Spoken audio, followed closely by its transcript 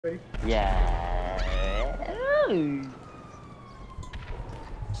Ready? Yeah. Shit.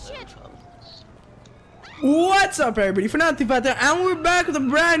 What's up, everybody? Fernando there, and we're back with a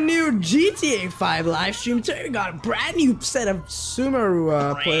brand new GTA 5 live stream. Today we got a brand new set of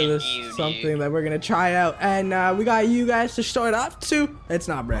Sumoooo playlists, something that we're gonna try out, and we got you guys to start off too. It's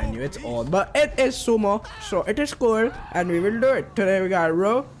not brand new, it's old, but it is Sumo, so it is cool, and we will do it. Today we got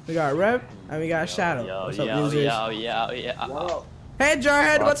Ro, we got Rev, and we got Shadow. What's up, users? Hey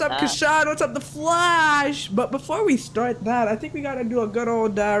Jarhead, what's up Kashan? What's up The Flash? But before we start that, I think we gotta do a good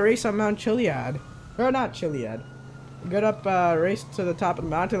old race on Mount Chiliad. Or not Chiliad. Good up race to the top of the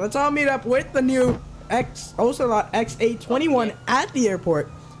mountain. Let's all meet up with the new Ocelot X821 at the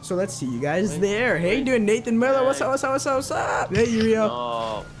airport. So let's see you guys there. Hey, you doing Nathan Miller? What's up, what's up, what's up, what's up? Hey Uriel.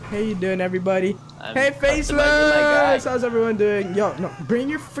 No. Hey, you doing everybody? Hey Faceless! How's everyone doing? Yo, no, bring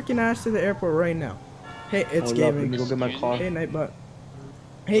your freaking ass to the airport right now. Hey, it's gaming. Let me go get my car. Hey, Nightbot.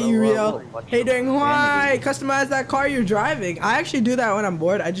 Hey Uriel, hey doing why? Customize that car you're driving. I actually do that when I'm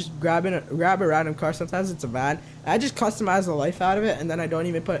bored. I just grab a random car. Sometimes it's a van. I just customize the life out of it, and then I don't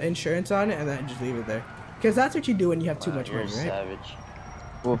even put insurance on it, and then I just leave it there. Because that's what you do when you have too much money, right? Savage.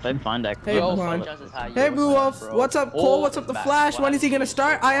 Well, if I find that hey, hey Blue Wolf, what's up Cole? What's up The Flash? When is he gonna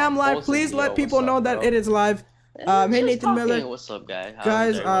start? I am live. Please let people know that it is live. Hey Nathan Miller. What's up, guys?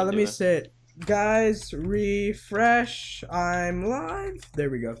 Guys, let me say it. Guys, refresh. I'm live. There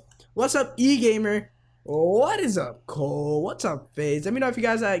we go. What's up, E-Gamer? What is up, Cole? What's up, FaZe? Let me know if you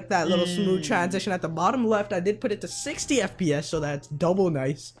guys like that little smooth transition at the bottom left. I did put it to 60 FPS, so that's double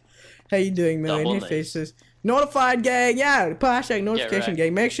nice. How you doing, Million? Hey, nice. Faces. Notified gang, yeah. Put hashtag notification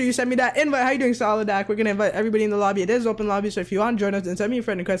gang. Make sure you send me that invite. How you doing, Solidak? We're gonna invite everybody in the lobby. It is open lobby, so if you want to join us, then send me a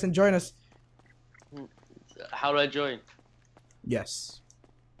friend request and join us. How do I join? Yes.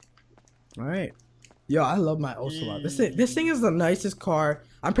 All right. Yo, I love my Ocelot. This thing is the nicest car.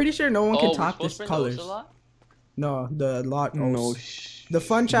 I'm pretty sure no one can top this colors. No, the lot. No. The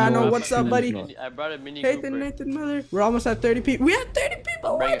fun channel. No, what's up, buddy? I brought a mini Hey, Nathan Miller. We're almost at 30 people. We had 30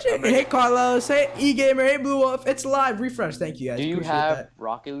 people watching. Hey, Carlos. Hey, E-Gamer. Hey, Blue Wolf. It's live. Refresh. Thank you, guys. Do you appreciate have that.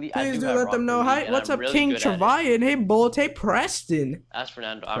 Rocket League? Please do let them know. Hi, what's up, really King Travayan? Hey, Bolt. Hey, Preston. That's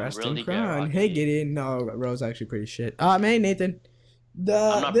Fernando. Preston I'm really good at Crown. Rocket Hey, League. Gideon. No, Ro's actually pretty shit. Hey, Nathan.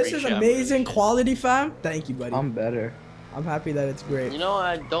 This is pretty amazing shit. quality, fam. Thank you, buddy. I'm better. I'm happy that it's great. You know,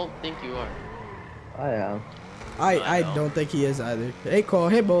 I don't think you are. I am. I don't think he is either. Hey, Cole.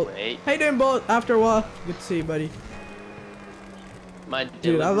 Hey, Bolt. Wait. How you doing, Bolt? After a while. Good to see you, buddy.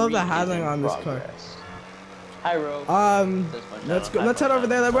 Dude, I love the handling on this car. Hi, Ro. Let's go. Let's head over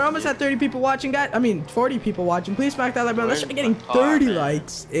there. We're almost at 30 people watching, guys. I mean, 40 people watching. Please smack that like button. Let's try getting 30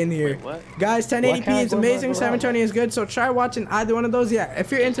 likes in here. Wait, what? Guys, 1080p is amazing. 720 is good. So try watching either one of those. Yeah,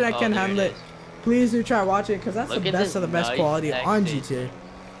 if your internet can handle it, please do try watching it because that's the best of the best quality on GTA.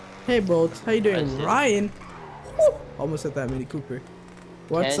 Hey, Bolt. How you doing, Ryan? Woo, almost at that Mini Cooper.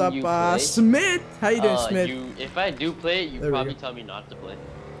 What's up, Smith? How you doing, Smith? If I do play it, you probably tell me not to play.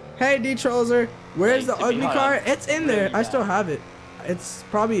 Hey, D-Trollser, where's the ugly car? honest, It's in there. really I still have it. It's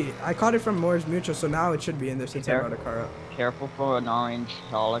probably, I caught it from Moore's Mutual, so now it should be in there since I brought a car up. Careful for an orange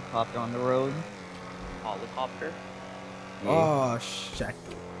helicopter on the road. Helicopter? Yeah. Oh, shit.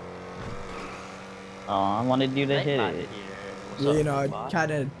 Oh, I wanted you to hit it. Yeah, you know, I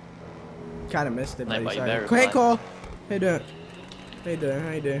kind of missed it, buddy. Like, Sorry. Hey, Cole. Hey, doing? Hey, doing? How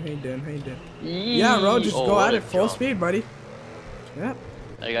you doing? How you doing? How you doing? Yeah, bro, just go at it full speed, buddy. Yep.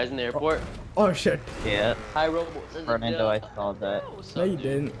 Are you guys in the airport? Oh, shit. Yeah. Hi, Robo. Fernando, I saw that. No, you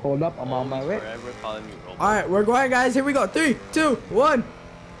didn't. Hold up, I'm on my way. Alright, we're going, guys. Here we go. 3, 2, 1.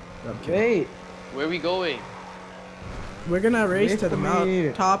 Wait. Where are we going? We're gonna race to the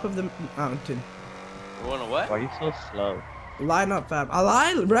me. top of the mountain. We're going to what? Why are you so slow? Line up, fam. I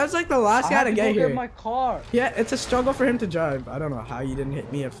lied. Rev's like the last guy to get here. My car. Yeah, it's a struggle for him to drive. I don't know how you didn't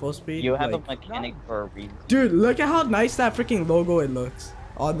hit me at full speed. You have like, a mechanic for a reason. Dude, look at how nice that freaking logo it looks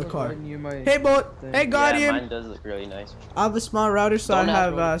on the car. Hey, Bolt. Hey, Guardian. Yeah, mine does look really nice. I have a small router, so I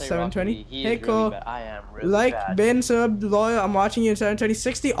have 720. Hey, Cole. I am really Like, bad. Ben, sub, loyal. I'm watching you in 720.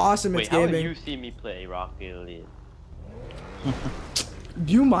 60. Awesome. Wait, it's how gaming. do you see me play Rocket League?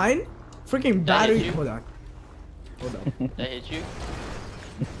 Do you mind? Freaking battery. you? Hold on. Hold on. Did I hit you?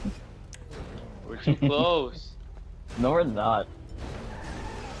 We're too close. No, we're not.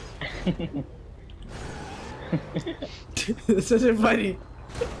 This isn't funny.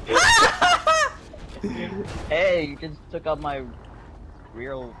 Hey, you just took out my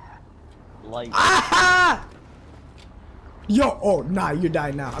real life. Ah! Yo, oh, nah, you're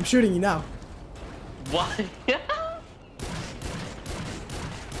dying now. I'm shooting you now. What?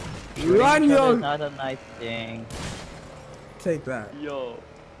 Run, Shooting each other yo. is not a nice thing. Take that. Yo.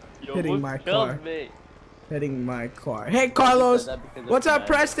 You Hitting almost my killed car. me. Hitting my car. Hey, Carlos. Said that because of What's up, that.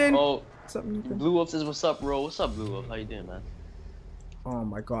 Preston? Oh, What's up, Nathan? Blue Wolf says, "What's up, bro? What's up, Blue Wolf? How you doing, man?" Oh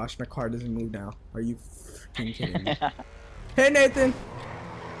my gosh, my car doesn't move now. Are you freaking kidding me? Hey, Nathan.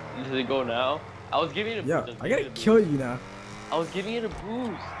 Does it go now? I was giving it a Yo, boost. I gotta kill you now. I was giving it a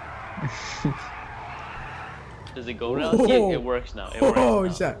boost. Does it go now? Whoa. See, it works now. It works Oh,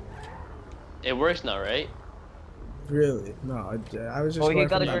 now. shit. It works now, right? Really? No, I was just Oh, he going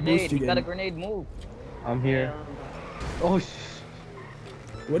got from a that grenade. boost He you got a gave me. grenade. Move. I'm here. Oh,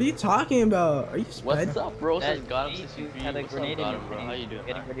 What are you talking about? Are you What's sped? up, bro? Says That got him G 63. had a What's up, grenade in got your him, bro? face. How you doing,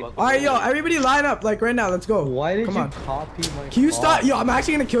 Getting man? ready to- Welcome Alright, to yo, the- everybody line up, like right now, let's go. why did Come you on. copy my Can you car? stop? Yo, I'm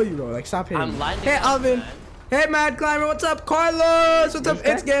actually gonna kill you, bro. Like, stop hitting I'm me. lining Hey, up, Alvin. man. Hey, Mad Climber, what's up? Carlos, what's up? This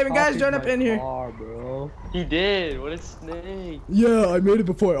It's guy gaming, guys. copied Join up my in here. car, bro. He did. What a snake. Yeah, I made it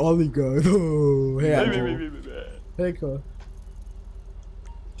before Ollie got. Oh, hey, Wait, Andrew. wait, wait, wait, wait. Hey, cool.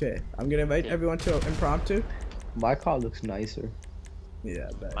 Okay, I'm gonna invite everyone to impromptu. My car looks nicer. Yeah,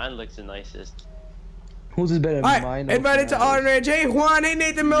 I bet. Mine looks the nicest. Whose is better? Alright, Mine. invited to On Rage. Hey, Juan. Hey,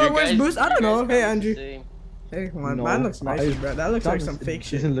 Nathan Miller. Your Where's guys- Boost? I don't your know. guys Hey, kinda Andrew. the same. Hey, Juan. No, Mine looks nicer, bro. That looks like some fake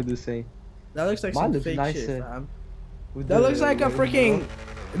shit. Doesn't look the same. That looks like Mine some looks fake shit, nicer. fam. With That the looks like a red freaking.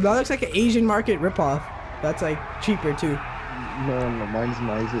 That looks like an Asian market ripoff. That's like cheaper too. No, mine's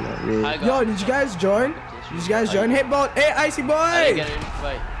nicer. Than I red. got- Yo, did you guys join? Did you guys join? Hit bolt. Hey, Icy I didn't boy. get an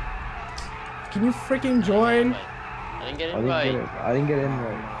invite. Can you freaking join? I didn't get I an didn't invite. get it. I didn't get in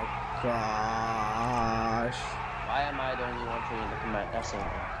right. Gosh. Why am I the only one trying to look at my essay?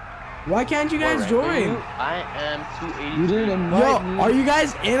 Why can't you guys join? I am 283. You didn't invite Yo, me. are you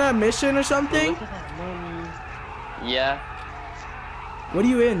guys in a mission or something? Look at that menu. Yeah, What are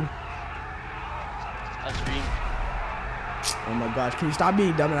you in? a stream. Oh my gosh, can you stop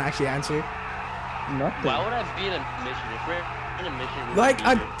being dumb and actually answer? Nothing. Why would I be in a mission? If we're in a mission, we Like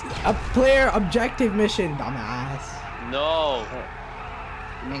would be a player objective mission, dumbass. here. No.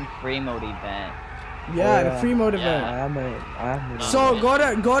 I mean, free mode event. Yeah, the yeah. free mode event. Yeah. I am. So go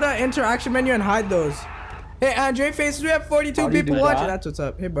to interaction menu and hide those. Hey, Andre Faces, we have 42 How do you people do watching. that? That's what's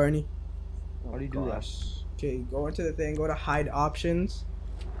up. Hey, Barney. How do you do that? Gosh. Okay, go into the thing. Go to hide options.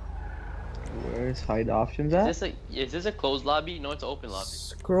 Where's hide options at? Is this a closed lobby? No, it's an open lobby.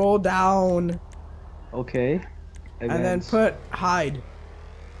 Scroll down Okay. and then Events. put hide.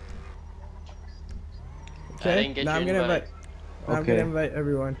 I Okay. didn't get Now I'm your gonna invite. invite. Now I'm Okay. gonna invite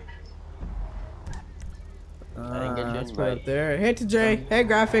everyone. didn't get your Let's put it up invite. there. Hey to Jay. Hey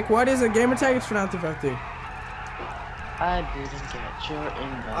graphic. What is a gamer tag? It's Fernando 253. I didn't get your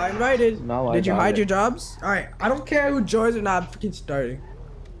invite. I invited. Now I Did you got hide it. your jobs? All right. I don't care who joins or not. I'm freaking starting.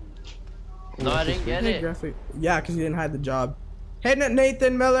 No, I didn't get Hey it. graphic. Yeah, because you didn't hide the job. Hey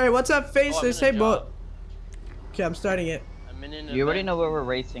Nathan Miller. What's up, Faces? Oh, I'm hey in a Bo. job. Okay, I'm starting it. I'm in an You already event. know where we're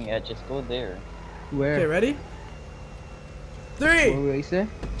racing at. Just go there. Where? Okay, ready? Where 3, we racing?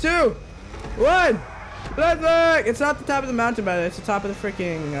 2, 1. Let's look. It's not the top of the mountain, but it's the top of the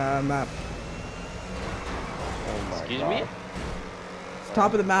freaking map. Oh my Excuse God. me? It's the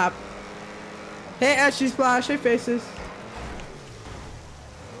top of the map. Hey Ashy Splash. Hey Faces.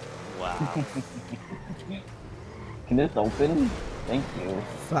 Wow. Can this open? Thank you.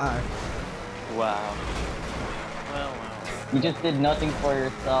 5. Wow. Well. You just did nothing for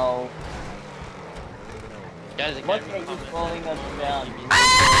yourself. Guys, I Look can't at you comment. slowing us down.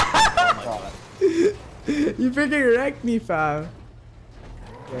 God. You freaking wrecked me, fam.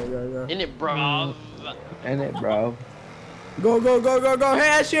 Go. In it, bro. In it, bro. Go. Hey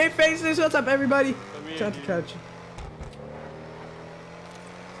Ashy. Hey Faces. What's up, everybody? here, Trying to dude. catch you.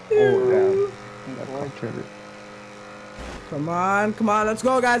 Oh damn. I captured it. Come on, let's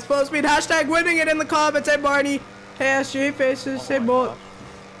go, guys. Full speed. Hashtag winning it in the comments. Hey, Barney. Hey, SG Faces. Hey, Bolt.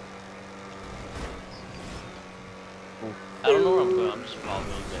 I don't know where I'm going. I'm just following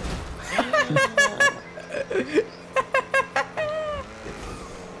you guys.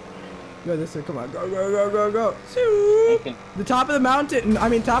 Go this way. Come on. Go. Shoo. The top of the mountain. I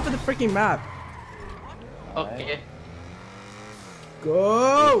mean, top of the freaking map. Okay.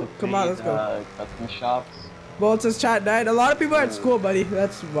 Go. Come on, let's go. Custom shops. Bolt says chat died. A lot of people are at school, buddy.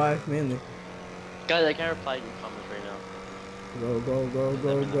 That's why, mainly. Guys, I can't reply to your comments right now. Go. I'm in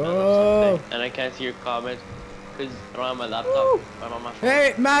the middle of something, and I can't see your comments because I don't have my laptop. I'm on my phone.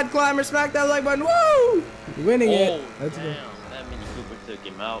 Hey, Mad Climber, smack that like button. Woo! Winning Oh, it. Let's damn. go. That Mini Cooper took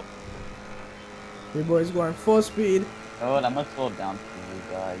him out. Your boy's going full speed. Oh, I'm gonna slow down for you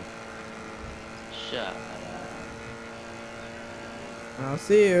guys. Shut up. I'll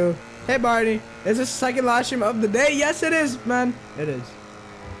see you. Hey, Barney. Is this the second live stream of the day? Yes, it is, man. It is.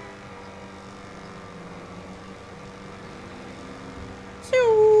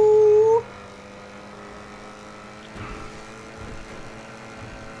 Shoo.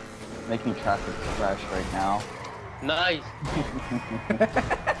 Make me traffic crash right now. Nice.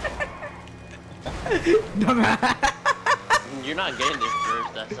 Dumbass. You're not getting there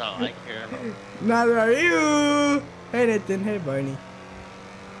first. That's all I care about. Neither are you. Hey Nathan. Hey Barney.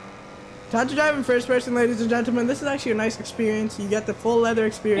 Time to drive in first person, ladies and gentlemen. This is actually a nice experience. You get the full leather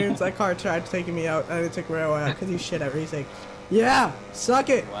experience. That car tried taking me out, and it took a while because he's shit at racing. Yeah, suck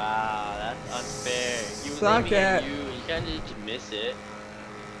it. Wow, that's unfair. He was Suck aiming at it. you. You can't just miss it.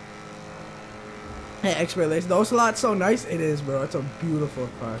 Hey, expert lace. The Ocelot's so nice. It is, bro. It's a beautiful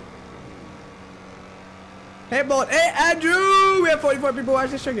car. Hey, Bolt. Hey, Andrew. We have 44 people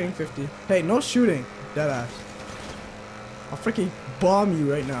watching. Start getting 50. Hey, no shooting. Deadass. I'll freaking bomb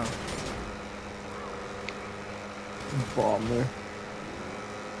you right now. Bomber.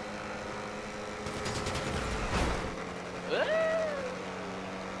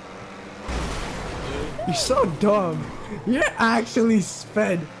 You're so dumb. You're actually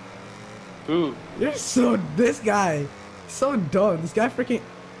sped. Who? You're so. This guy. So dumb. This guy freaking.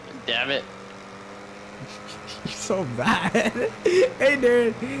 Damn it. You're so bad. Hey,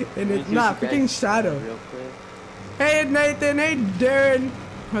 Darren. And it's not freaking Shadow. Real quick. Hey, Nathan. Hey, Darren.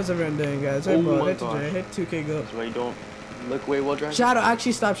 How's everyone doing, guys? Hey, Oh Bolt. my Hey, gosh. TJ. Hey, 2K Go. That's why you don't look away while driving. Shadow,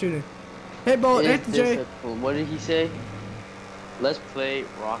 actually stop shooting. Hey, Bolt. Hey, Is TJ. this what did he say? Let's play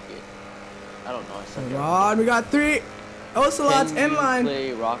Rocket. I don't know. I suck Come at on, we got 3 Ocelots Can in you line.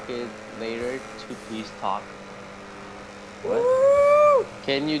 play Rocket later to please talk? What? Woo!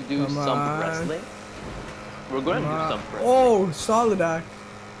 Can you do Come some on. wrestling? We're gonna Come do on. some wrestling. Oh, solid act.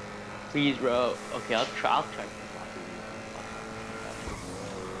 Please, bro. Okay, I'll try.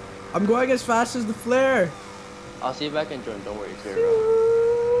 I'm going as fast as the flare. I'll see if I can join. Don't worry, it's here,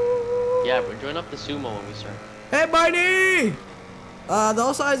 bro. Yeah, bro. Join up the Sumo when we start. Hey, Barney! The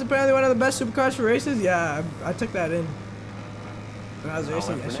Ocelot is apparently one of the best supercars for races. Yeah, I took that in when I was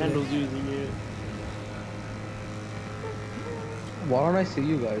racing yesterday. Fernando's using it. Why don't I see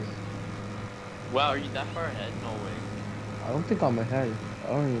you guys? Wow, are you that far ahead? No way. I don't think I'm ahead. I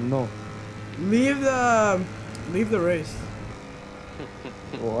don't even know. Leave the race.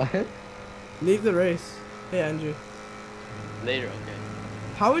 What? Leave the race. Hey, Andrew. Later, okay.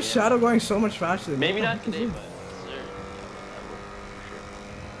 How is Shadow going so much faster than me? Maybe What the not heck is today, this? but sure.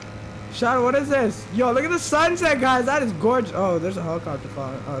 For Shadow, what is this? Yo, look at the sunset, guys. That is gorgeous. Oh, there's a helicopter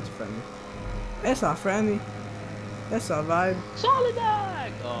falling. Oh, it's friendly. It's not friendly. That's a vibe. sure. Solid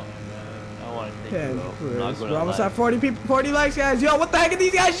act! Oh, man. I want to take Yeah, it low. I'm not we're gonna almost lie. at 40 people, 40 likes, guys. Yo, what the heck are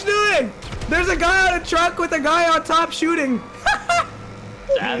these guys doing? There's a guy on a truck with a guy on top shooting.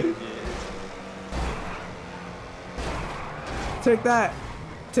 Savages. Take that.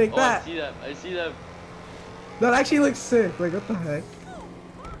 Take Oh, I that. see that. I see that. That actually looks sick. Like, what the heck?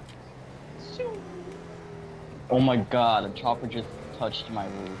 Oh my god, a chopper just touched my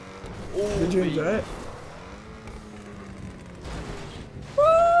roof. Oh, Did you baby. enjoy it?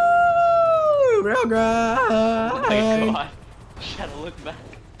 Woo! Real grind. Oh my god. Shadow, look back.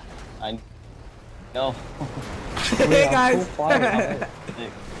 I know. Hey, I'm guys. so far ahead.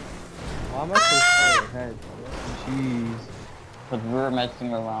 Why am I so far ahead? Jeez. Because we were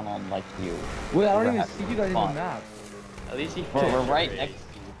messing around on like you. Wait, I don't We're even having see you guys in the fun. map. At least he Bro, we're finished right the next race.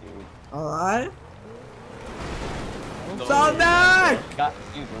 to you, dude. Alright. No Solid way. act. Got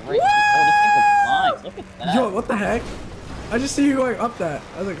you, we're right. Oh, this thing was flying. Look at that. Yo, what the heck? I just see you going up that.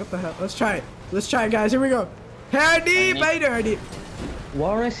 I was like, what the hell? Let's try it. Let's try it, guys. Here we go. Hair deep, I need- hair deep.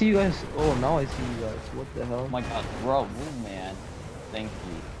 Why don't I see you guys? Oh, now I see you guys. What the hell? Oh my god, bro, move, man. Thank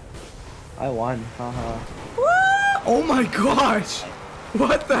you. I won. Haha. Oh my gosh.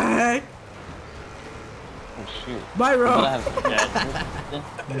 What the heck? Oh shoot. Bye, But I bro. have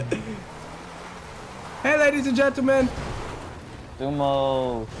Hey, ladies and gentlemen.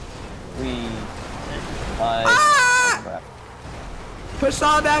 Sumo. 3, 5. Ah! Oh, crap. Push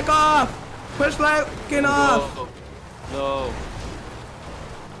Soldak off. Push Larkin off. No. No.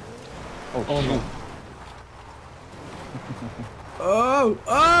 Oh, shoot.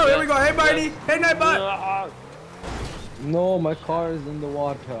 Oh, here we go. Hey, Barney. Hey, Nightbot. Ah. No, my car is in the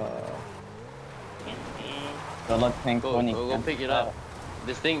water. Good luck, Pink. Go pick it up.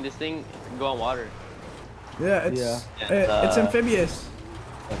 This thing can go on water. Yeah, it's Yeah. it's amphibious.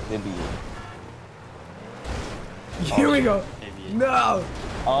 Amphibious. Here we go. Maybe. No.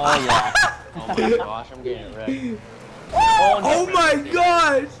 Oh yeah. Oh my gosh, I'm getting wrecked. Oh my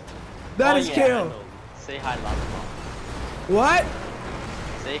gosh. That Oh, is yeah, I kill. know. Say hi, Lava Mom. What?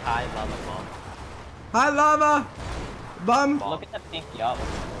 Say hi, Lava Mom. Hi, lava. Bum. Look at that pinky up.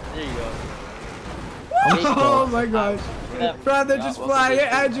 There you go. Oh my gosh. That Brother pinky just up. fly. Hey,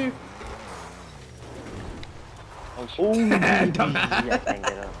 Andrew. Oh, Dumbass. Yeah, I can't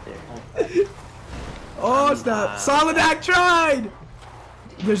get up there. Oh, snap. Solidac tried!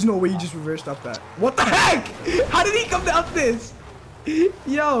 There's no way you just reversed up that. What the heck? How did he come up this?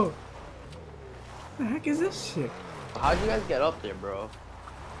 Yo. What the heck is this shit? How'd you guys get up there, bro?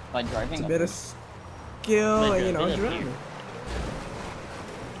 By driving. It's a bit of skill, Like, and, you know, been up driving. here.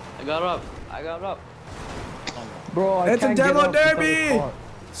 I got up. I got up. Bro, I It's a can't get demo up because of the derby! car.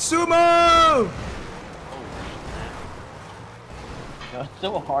 Sumo! It's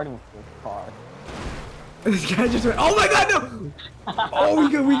so hard with this car. This guy just went, oh my god, no! Oh, we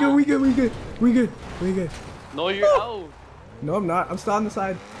good, we good, we good, we good, we good, we good. No, you're out. No, I'm not. I'm still on the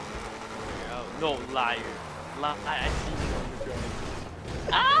side. You're out. No, liar. I see you on the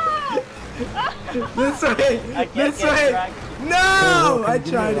ground. This way! I can't This get way! dragged. No! I Can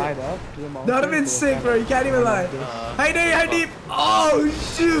you tried ride it. up to the mountain? That would've been sick, bro. You can't even lie. Hey, there, hey, deep. Oh,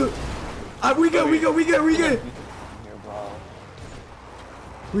 shoot! We good, we good, we good, we good. Here, bro.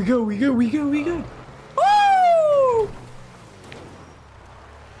 We good, we good, we good, we good. Woo!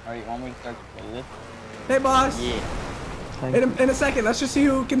 Alright, want me to start to play this? Hey, boss. Yeah. Thank In you. a second, let's just see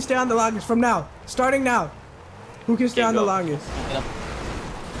who can stay on the longest from now. Starting now. Who can stay Okay, on the go. longest? Get up.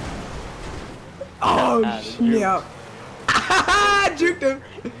 Oh, the snap. Juked him.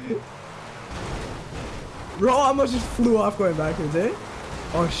 Bro almost just flew off going backwards, eh?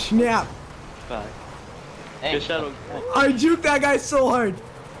 Oh, snap. Fuck. Hey, Good shadow. I juked that guy so hard.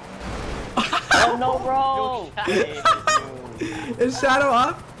 Oh no, bro! Is Shadow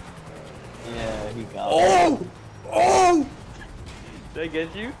up? Yeah, he got it. Oh! Oh! Did I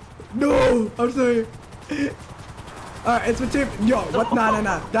get you? No! I'm sorry. Alright, it's between. Yo, what? Nah, nah,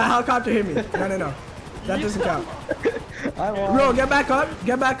 nah. That helicopter hit me. No, no, no. That doesn't count. I won. Ro, get back up.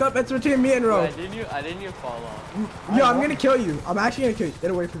 Get back up. It's between me and Ro. I didn't even fall off. Yo, I'm gonna kill you. I'm actually gonna kill you.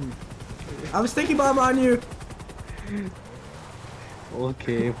 Get away from me. I was thinking bomb on you.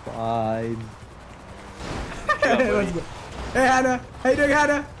 Okay, fine. Let's go. Hey, Hannah. Hey, Doug,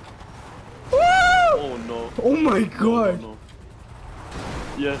 Hannah. Woo! Oh no. Oh my No, god. no.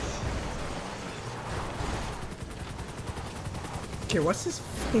 Yes. Okay, what's this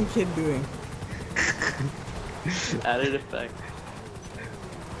fucking kid doing? Added effect.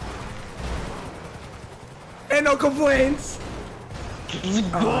 Ain't no complaints.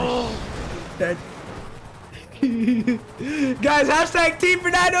 Oh, dead. Guys, hashtag Team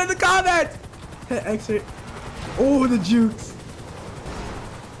Fernando in the comments. Hey, exit. Oh, the jukes.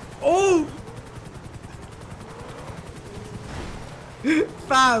 Oh.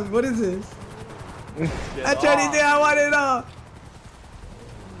 Fam, what is this? That's anything I want to know.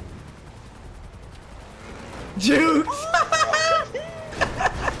 Jukes.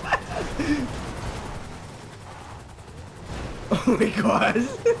 Oh my god.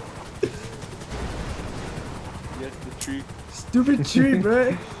 Yes, the tree. Stupid tree,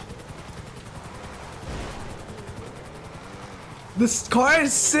 bro. This car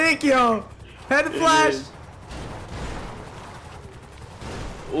is sick, yo. Head flash. is.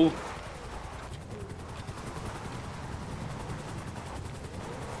 Oh.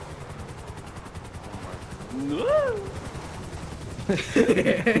 No.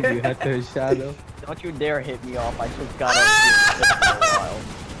 You had to shadow. Don't you dare hit me off. I just got up here for a while.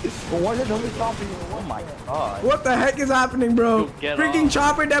 But what is only stopping you? Oh my god. What the heck is happening, bro? Dude, get Freaking off.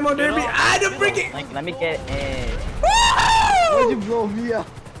 chopper demo derby. off. Ah, the Get freaking. Like, let me get in. Why'd you Woo! blow me up?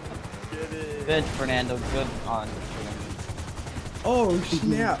 Get it. Good, Fernando. Good on. Oh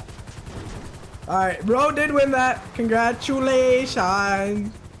snap! All right, bro did win that.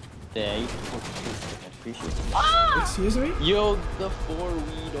 Congratulations. Yeah, you appreciate it. Excuse me. Yo, the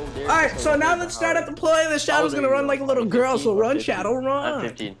 4-weed over there. All right, so now let's start up the play. The Shadow's gonna run like a little girl, so run, Shadow, I'm run.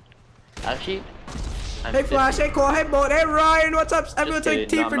 15. Actually, I'm Hey Flash, 15. hey Cole, hey Bolt, hey Ryan, what's up? Everyone take kidding.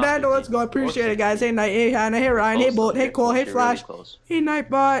 Team No, I'm not Fernando, 15. let's go. I appreciate Or it, guys. Hey Knight, hey Hannah, hey Ryan, hey Close Bolt, though, hey you're Cole, hey close, you're really Flash, close. hey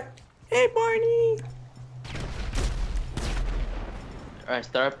Nightbot, hey Barney. Alright,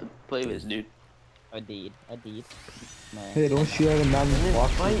 start up the playlist, dude. I did. Man. Hey, don't shoot at a man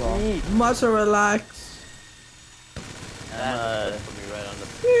box is off. Muscle relax. Put me right on the.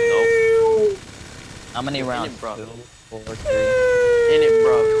 Nope. How many rounds? it, bro. 2, 4, 3. In it,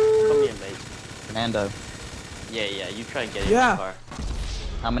 bro. Come here, mate. Fernando. Yeah, you try and get in Yeah. the car.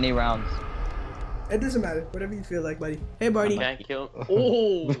 How many rounds? It doesn't matter, whatever you feel like, buddy. Hey Barney. Can't kill.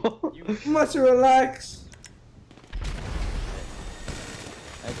 Oh! You Muscle relax.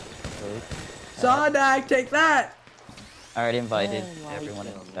 Sonic, take that. I already invited everyone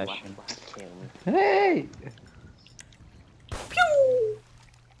in the session. Hey! Pew.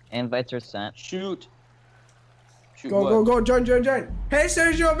 Invites are sent. Shoot! Shoot Go, what? join. Hey,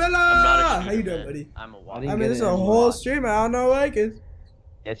 Sergio Villa! I'm not a How you shooter, doing, man. buddy? I'm a I walker. didn't I mean, get this is it a in whole what? stream. I don't know like it.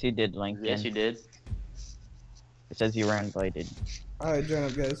 Yes, you did, Lincoln. Yes, you did. It says you were invited. Alright, join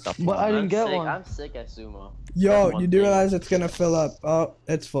up, guys. But I didn't get one. I'm sick at Sumo. Yo, That's one you do thing. realize it's gonna fill up. Oh,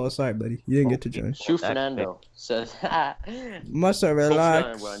 it's full. Sorry, buddy. You didn't get to join. Shoot That's Fernando. Says. Must have We're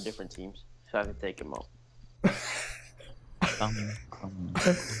relaxed. on different teams, so I can take him out. Come.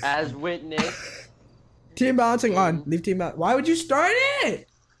 As witness. Team balancing on. Leave team balance. Why would you start it?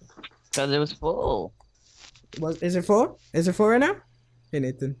 Because it was full. Is it full? Is it full right now? Hey,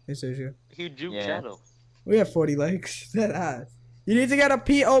 Nathan. Hey, Sergio. You juke Yeah. shadow. We have 40 likes. That ass. You need to get a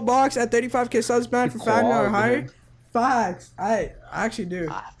PO box at 35k subs, man, for 5 or higher. Facts. I actually do.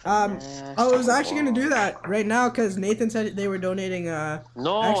 I was actually gonna do that right now because Nathan said they were donating No,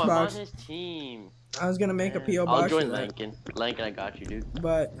 Xbox. I'm on his team. I was gonna make a PO I'll box join for that. Lincoln. Lincoln, I got you, dude.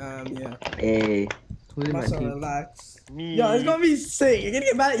 But yeah. Hey. Who's in my Muscle team? relax. Me. Yo, it's gonna be sick. You're gonna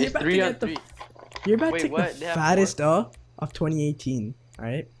get mad. You're It's about to 3 on get the 3. You're about Wait, to take what? the They have fattest of 2018.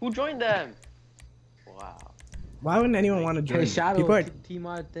 Alright? Who joined them? Wow. Why wouldn't anyone want to join? Hey, Shadow, People are team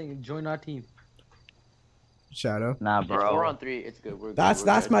our thing. Join our team. Shadow. Nah, It's bro. 4 on 3. It's good. We're good. That's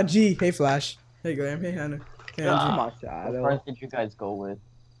We're good. my G. Hey Flash. Hey Graham. Hey Hannah. Hey Yeah. Andrew. My What Shadow. cars did you guys go with?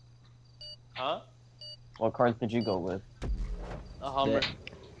 Huh? What cars did you go with? A Hummer.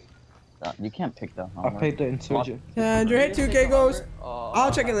 You can't pick the I Hummer. played the Insurgent. Hey Andrew. Hey You didn't 2K take a goes. Hummer? Oh,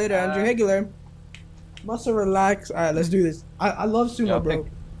 I'll check it later, Andrew. Hey Guilherme. Muscle relax. Alright, let's do this. I love Sumo, Yo, bro.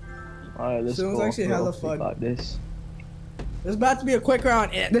 Alright, let's Sumo's go. actually bro. hella We fun. got this. It's about to be a quick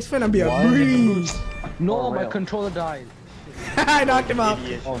round. This finna be a What? breeze. No, For my real. controller died. I knocked him off.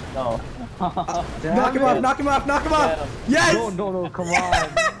 Idiot. Oh no. Knock him off. Knock him off. Knock him off. Yes. No, come on.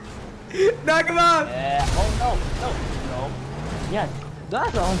 Knock him off. Yeah. Oh no. Yes.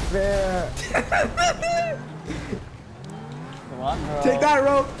 That's unfair. Come on, bro. Take that,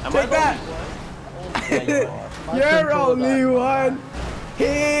 Ro. Am Take I that. Yeah, you are. My You're controller only died. one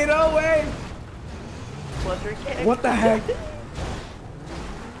hit away. Plus your kick. What the heck? You're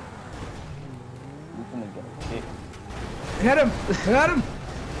gonna get a kick. Hit him. Hit him.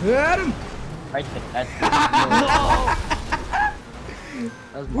 Hit him. Right there. That's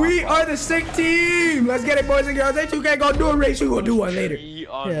That's my We fault. are the sick team. Let's get it, boys and girls. Hey, 2K, go do a race. We gonna do one later. 3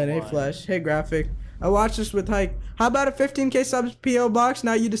 on Yeah, hey, 1. Flash. Hey, Graphic. I watched this with Hike. How about a 15k subs PO box?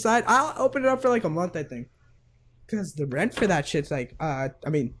 Now you decide. I'll open it up for like a month, I think. Cause the rent for that shit's like,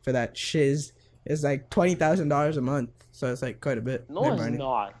 for that shiz is like $20,000 a month. So it's like quite a bit. No, Never it's mind.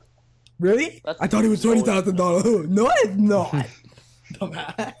 not. Really? That's I thought it was so $20,000. No, it's not.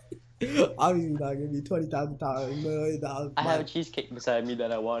 Dumbass. Obviously not gonna be $20,000, $1 million. I have a cheesecake beside me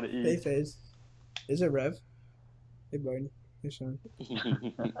that I want to Hey, eat. Faze. Is it Rev? Hey, Barney. Hey, Sean.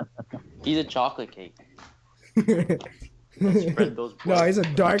 He's a chocolate cake. no, Spread those. he's a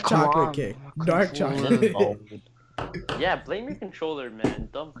dark Come chocolate on. cake. Dark Controller. chocolate. Yeah, blame your controller, man.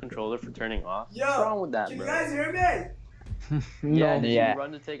 Dumb controller for turning off. Yo, What's wrong with that, Can you bro? guys hear me? Yeah, No. did Yeah. you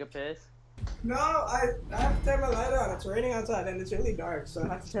run to take a piss? No, I have to turn my light on. It's raining outside and it's really dark, so I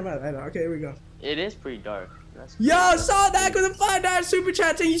have to turn my light on. Okay, here we go. It is pretty dark. That's Yo, Soldak with a $5 super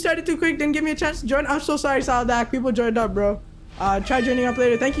chat saying you started too quick, didn't give me a chance to join. I'm so sorry, Soldak. People joined up, bro. Try joining up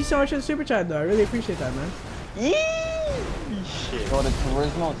later. Thank you so much for the super chat, though. I really appreciate that, man. shit. Bro, the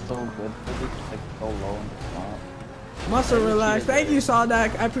charisma is so good. It's just like so low in the front. Muscle relax. Thank you,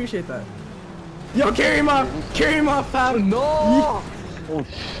 Soldak. I appreciate that. Yo, carry him off. Carry him off, fam. No! Oh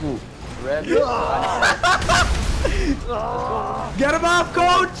shoot. Red. Get him off,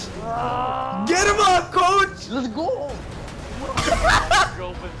 coach. Get him off, coach. Let's go.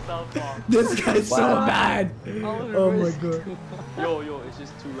 Drove himself off. This guy's so Wow. bad. Oh my god. Yo, it's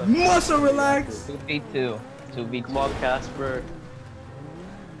just too left. Muscle relax. 2v2. 2v2. Come on, Casper.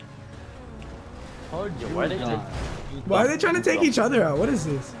 How Yo, why they take? Why are they trying to take each other out? What is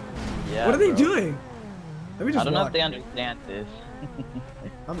this? Yeah, What are they bro. doing? Let me just I don't know if watch. they understand this.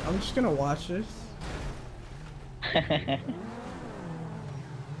 I'm just gonna watch this.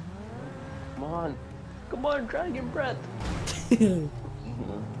 Come on, dragon breath.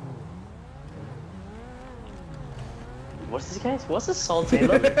 What's this guy's? What's the salt in?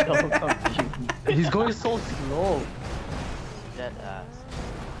 I'm confused. He's going so slow. Dead ass.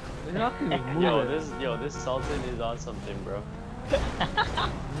 He's not even moving. This Sultan is on something, bro.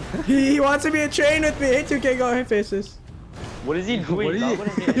 he wants to be a train with me. Hey, 2K, go ahead, faces. What is he doing? What is I'm he-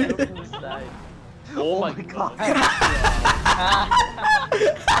 gonna hit him from the side. Oh my god.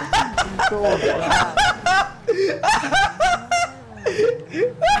 So bad.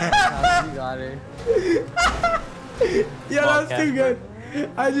 You got it. Yeah, that was too good.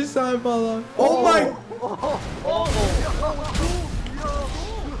 I just saw it fall off. Oh my! Oh no.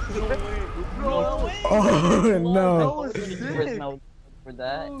 Fernando for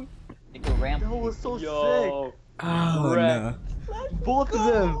that. Take a ramp. That was so Yo, Oh no. sick. Both of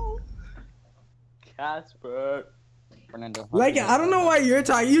them. Casper. Fernando. Like, I don't know why you're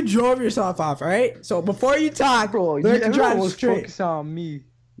talking. You drove yourself off, right? So before you talk, Bro, learn to everyone drive was straight. focused on me.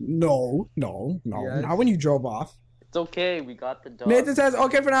 No. Yes. Not when you drove off. It's okay, we got the dog. Nathan says,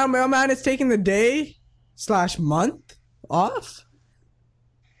 okay, for now, mailman is taking the day/month off.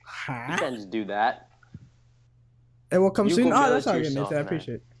 You Huh? can't just do that. It will come You soon. go Oh, build that's it all good, yourself, Nathan. I man.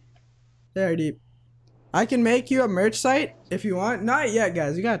 appreciate it. There, deep. I can make you a merch site if you want. Not yet,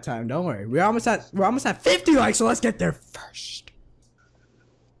 guys. You got time. Don't worry. We're almost at 50 likes, so let's get there first.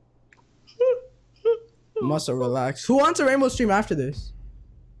 Muscle relax. Who wants a rainbow stream after this?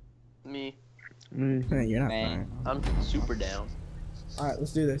 Me. Man, you're not Man. fine. I'm super down. All right,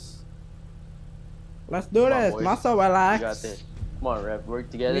 let's do this. Let's do Come on, this. boys. Muscle You relax. got this. Come on, Rev. Work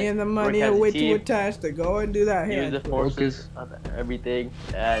together. Me and the Work money as are a way too team. attached to go and do that. Use Here. the forces of everything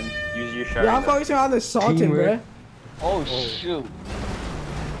and use your sharp. Yeah, I'm focusing on the salting, Teamwork. bruh. Oh shoot.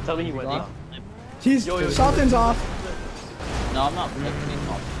 Tell me he went off. He's Yo, yo, yo. salting's off. No, I'm not lifting it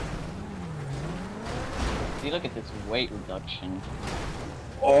off. See, look at this weight reduction.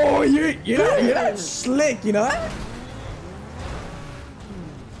 Oh, you're not slick, you know that?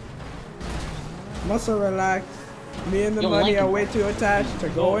 Muscle relax. Me and the Yo, money are Lincoln. way too attached to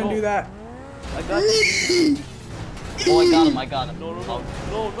go and do that. I got you. Oh, I got him. No, no, no,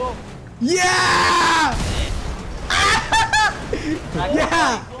 no, no. Yeah!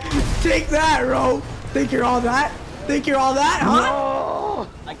 Yeah! Take that, Ro! Think you're all that? Think you're all that, huh?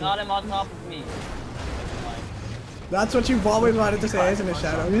 I got him on top of me. That's what you've always wanted to say, isn't it,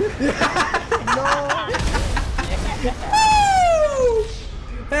 Shadow? Woo!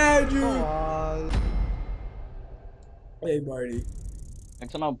 Andrew! Hey, Marty.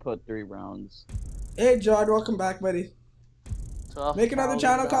 Next time I'll put 3 rounds. Hey, John, welcome back, buddy. Tough Make another power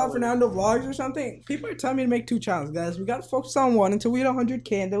channel called hours. Fernando Vlogs or something. People are telling me to make 2 channels, guys. We gotta focus on one until we hit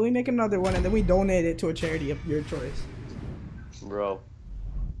 100K, and then we make another one, and then we donate it to a charity of your choice. Bro.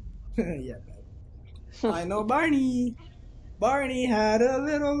 Yeah, man. I know Barney. Barney had a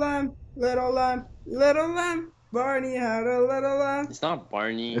little lamb, little lamb, little lamb. Barney had a little lamb. It's not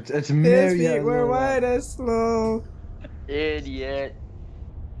Barney. It's His Mary. feet were white as snow. Idiot.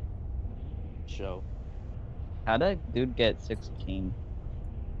 Show. How'd that dude get 16?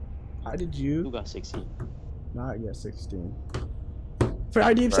 How did Who you got 16? not get 16?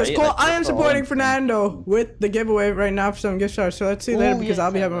 Fardeep says, Right, Cole, like, I am that's all supporting I'm Fernando with the giveaway right now for some gift cards. So let's see later Ooh, because yes,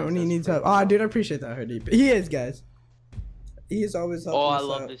 I'll be that having was when he us. needs help. Oh, dude, I appreciate that, Fardeep. He is, guys. He is always helping Oh, I us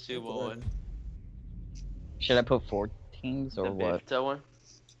love out. the Sumo one. Should I put 14s or The what? Bifta one?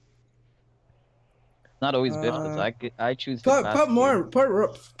 Not always Biftas. I choose. Put fast more.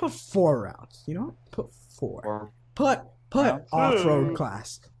 food. Put 4 rounds. You know, put 4. Or Put rounds? off-road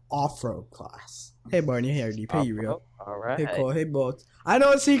class. Off-road class. Hey Barney, hey RD, hey you real. Alright. Hey Cole, hey Bolt. I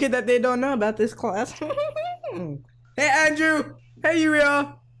know a secret that they don't know about this class. Hey Andrew, hey you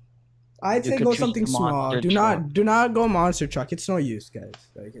real. I'd You say could go choose something the small. monster Do not go monster truck. It's no use, guys.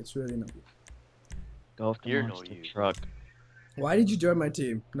 Like it's really no use. Go for You're the no monster use. truck. Why did you join my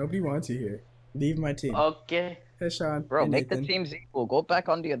team? Nobody wants you here. Leave my team. Okay. Hey Sean. Bro, hey, make the Nathan. teams equal. Go back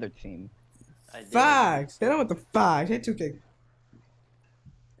on the other team. I did. Facts. Hit him with the facts. Hey 2K.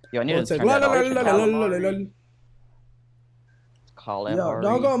 Yo, I need Bolt to said, turn that off. Calamari. Call it. Yo,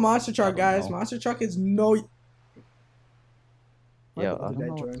 don't go monster truck, I don't guys. know. Monster truck is no. Yo, What I did don't know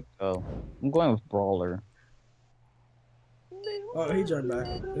join? where to go. I'm going with Brawler. Oh, he joined back.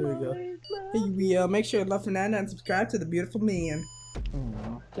 There we go. Hey, we make sure you love Fernando and subscribe to the beautiful man.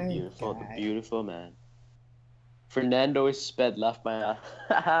 The beautiful man. Fernando is sped left by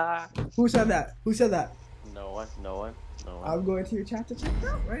Who said that? Who said that? No one, no one, no one. I'm going to your chat to check it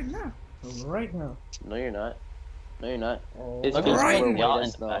out right now. Right now. No, you're not. No, you're not. Oh, His Look feet at right were this yacht white in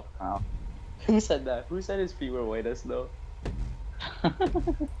as the snow. background. Who said that? Who said his feet were white as snow?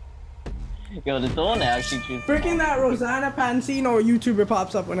 Yo, the one actually choose. Freaking that Rosanna Pansino YouTuber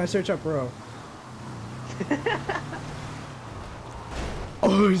pops up when I search up Ro.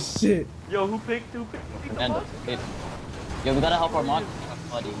 Oh shit. Yo, who picked the Fernando. box? Wait. Yo, we gotta help our monster truck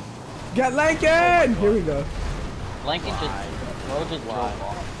buddy. Get Lincoln! Here we go. Lincoln just, bro just drove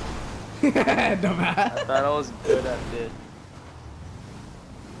off. Dumbass. I thought I was good at this.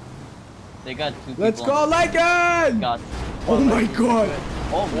 They got 2 people. Let's go on the- Lincoln! Got. Oh my god.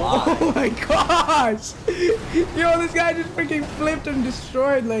 Oh my. Oh my gosh! Yo, this guy just freaking flipped and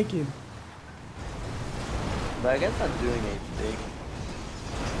destroyed Lincoln. But I guess I'm doing anything.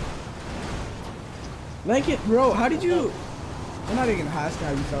 Like it, bro. How did you? I'm not even gonna ask how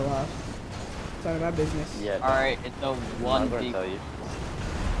you fell off. It's none of my business. Yeah. Alright, it's a I'm 1v. gonna tell you.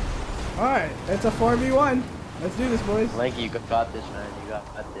 All right, it's a 4v1. Let's do this, boys. Lanky, you got this, man. You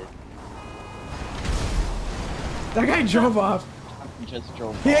got this. That guy drove off. He just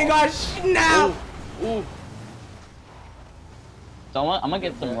drove He ain't off. got snap. Ooh. So I'm gonna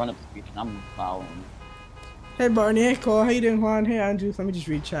get some run-up speech and I'm following. Hey Barney, hey Cole, how you doing, Juan? Hey Andrew, let me just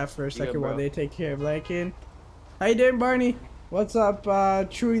read chat for a second bro. while they take care of Lycan. How you doing, Barney? What's up,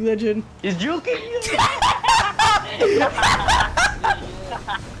 True Religion? He's joking. Idiot!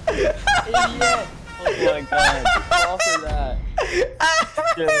 Oh my god! Fall for that.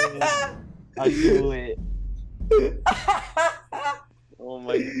 Dude, I do it. Oh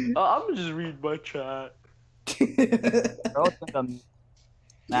my god. I'm gonna just read my chat. Bro, it's like a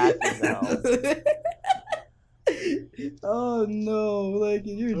massive L. Oh no, like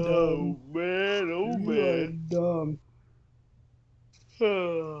you're dumb. Man, You are dumb.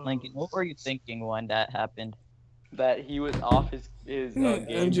 Lincoln, what were you thinking when that happened? That he was off his game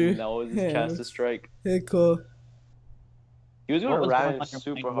Andrew. and that was his Hey, chance to strike. Hey Cole, He was What gonna was ram going it on your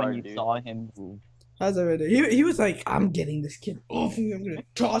super mind when hard, you dude. saw him move? how's everything? He was like, I'm getting this kid off me. I'm gonna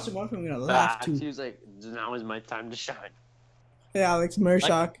toss him off. I'm gonna laugh He too. was like, now is my time to shine. Hey Alex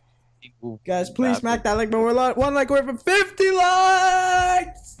Mershock. He moved Guys, please backwards. smack that like button. We're one like away from 50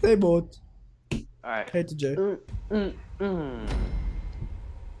 likes. Hey, both. Alright. Hey to Jay.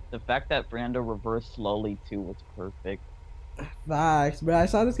 The fact that Fernando reversed slowly too was perfect. Facts, but I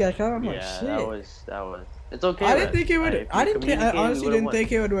saw this guy come. I'm like, Yeah, shit. that was. It's okay. I didn't think it would. I honestly didn't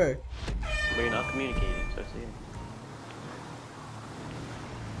think it would work. But you're not communicating, so see.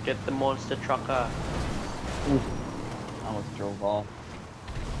 Get the monster trucker. I almost drove off.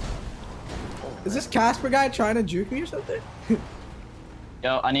 Is this Casper guy trying to juke me or something?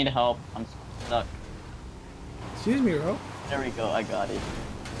 Yo, I need help. I'm stuck. Excuse me, bro. There we go. I got it.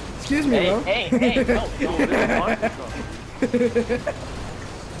 Excuse me, bro. Hey, no, Yo, this is monster truck.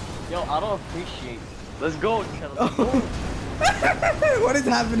 yo, I don't appreciate it. Let's go, Chad. Let's go. What is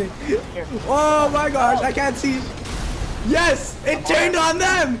happening? Oh my gosh, I can't see. Yes, it turned on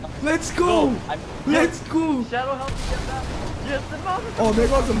them. Let's go. Let's go. Shadow help me get that. Yes, the monster truck. Oh, there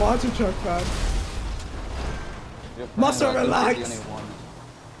goes the monster truck, fam. Muscle relax.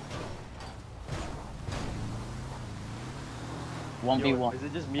 Yo, 1v1. is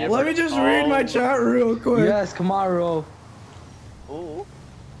it just me? Let me just read my chat real quick. Yes, come on, Ro. Oh.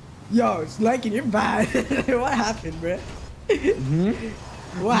 Yo, it's Lycan, you're bad. What happened, bro? Hmm?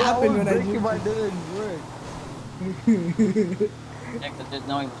 What happened when I breaking my did didn't work. Yeah, 'cause there's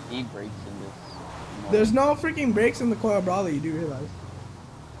no speed brakes in this. There's no freaking brakes in the Coil Brawler, you do realize.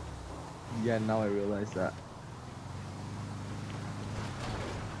 Yeah, now I realize that.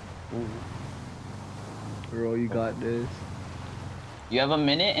 Ro, you got this. You have 1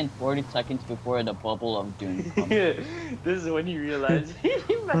 minute and 40 seconds before the bubble of doom comes. This is when you realize he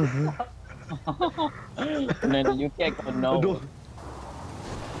messed up. And then you can't go nowhere.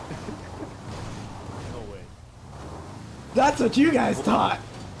 No way. That's what you guys thought.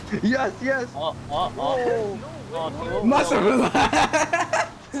 Yes, yes. Oh. Muscle relax.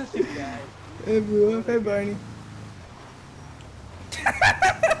 Hey, bro. Hey, Barney.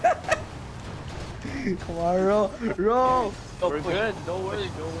 Come on, Ro. Ro. We're good. Don't worry.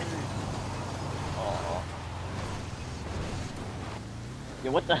 Oh. Yeah,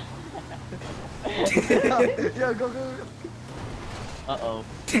 what the? Yeah, go. Uh-oh.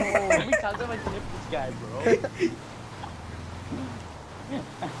 How many times have I nipped this guy, bro?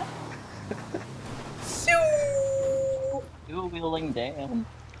 Two-wheeling down.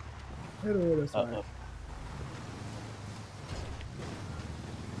 I don't know this one. Uh-oh.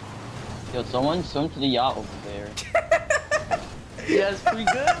 Yo, someone swim to the yacht over there. Yes, we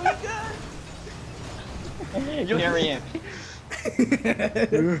good. Yo, Marion.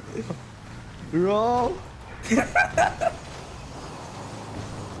 Ro.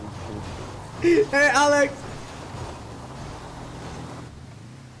 Hey, Alex.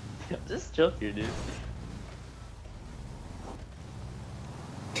 Just chill here, dude.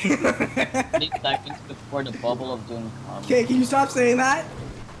 20 seconds before the bubble of doom comes. Okay, can you stop saying that?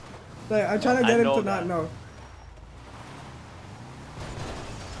 Like, I'm trying to get I him know to that. not know.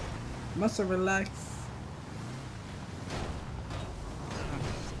 Muscle relax.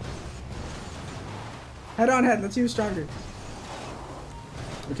 Head on head, let's see who's stronger.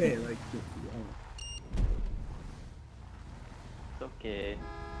 Okay, like. It's okay.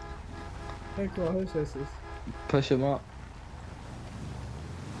 Hey, cool, who's this? Push him up.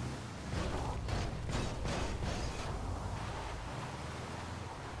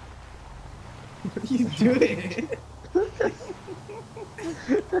 What are you Do it.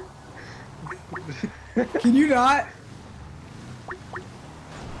 Can you not?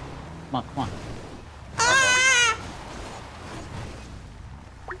 Come on, come on. Ah!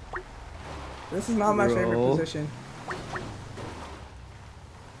 This is not my favorite Bro. position.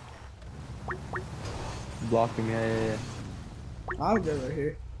 Blocking, yeah. I'm good right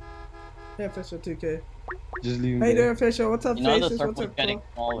here. Hey, official 2K. Just leave him Hey there, there. official. What's up, You know the faces? What's circle's up, getting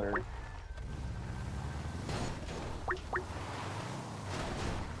Cole? smaller.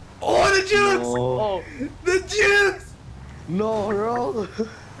 Oh, the juice! No. Oh, The juice! No, bro.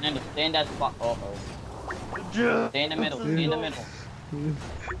 Fernando, stay in that spot. Uh-oh. Stay in the middle, stay in the middle.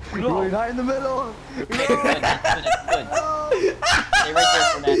 No, you're not in the middle. Good, that's good, that's good. Stay right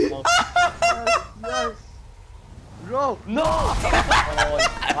there, Fernando. Yes. Bro, no. Oh,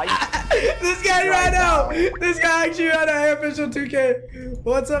 why This guy ran out! This guy actually ran out. Hey, official 2K.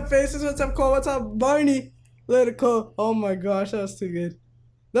 What's up, faces? What's up, Cole? What's up, Barney? Later, Cole. Oh my gosh, that was too good.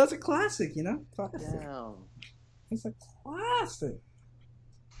 That's a classic, you know? Classic. damn. It's a classic.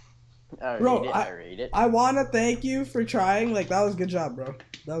 I Bro, rate it. I rate it. I want to thank you for trying. Like, that was a good job, bro.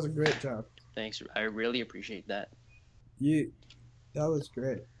 That was a great job. Thanks. I really appreciate that. That was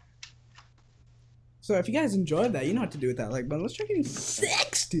great. So if you guys enjoyed that, you know what to do with that like button. Let's try getting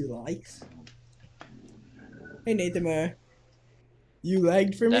 60 likes. Hey Nathan, you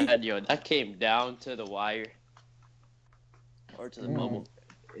lagged for me? That came down to the wire. Or to the bubble.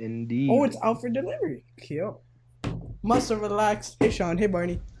 Indeed. Oh, it's out for delivery. Cute. Must have relaxed. Hey Sean, hey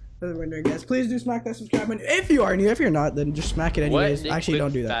Barney. That's what we're doing, guys. Please do smack that subscribe button if you are new. If you're not, then just smack it anyways. What did Actually,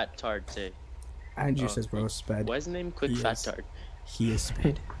 don't do Quick that. Fat Tart say? Andrew says bro sped. What's his name? Quick He Fat is. Tart. He is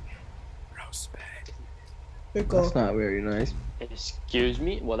sped. Bro sped. Good call. That's not very nice. Excuse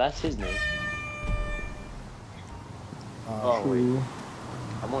me? Well, that's his name. Oh, wait. True.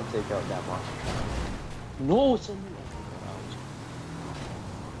 I won't take out that much. No, someone.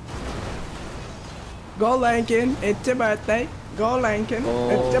 Go Lincoln, it's your birthday. Go Lincoln,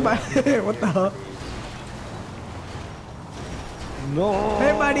 it's your birthday. What the hell? No.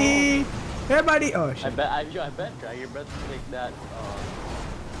 Hey buddy! Hey buddy! Oh I shit. bet Dragon Breath take that,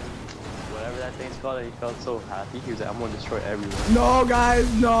 whatever that thing's called, and he felt so happy. He was like, I'm gonna destroy everyone. No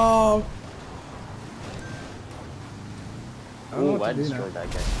guys, no! I don't know Ooh, what I to do now. destroyed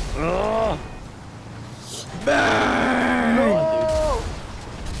that guy. Oh. Bang!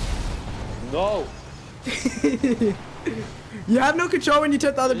 No! You have no control when you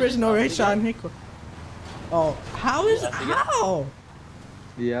tip the other person over. Hey Sean, hey cool. Oh, how is how?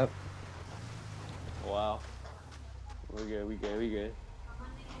 Yep. Wow. We're good, we good, we good.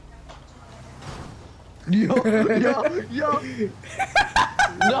 Yo.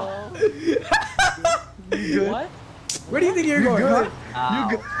 No! You good? What? Where do you think you're going? good. Huh?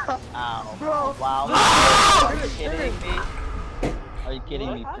 You good? Ow. Bro. Wow. Are you kidding me? Are you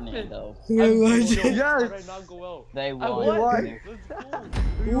kidding me, Fernando? You're like- Yes. How did I not go out? They I won. won. won. Let's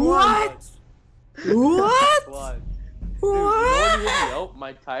go. What? What? What? What? Dude, you know when you hit me out,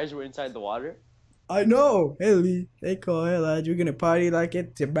 my tires were inside the water? I know. Hey Lee. Hey Cole. Hey lad. You're gonna party like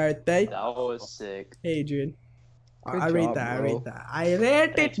it's your birthday. That was sick. Hey Adrian. Good I rate job, that. I bro. rate that. I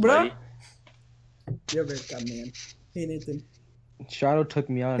rate Thanks, it, bro. buddy. You're welcome, man. Hey Nathan. Shadow took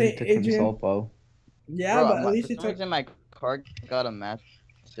me out and Hey, he took Adrian. himself out. Yeah, Bro, but at least for you some took. reason my car got a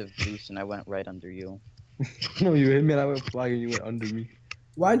massive boost and I went right under you. No, you hit me and I went flying and you went under me.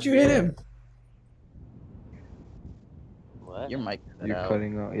 Why'd you hit him? What? Your mic cut You're out.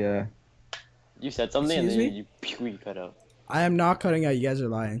 cutting out, yeah. You said something Excuse and then me? you cut out. I am not cutting out. You guys are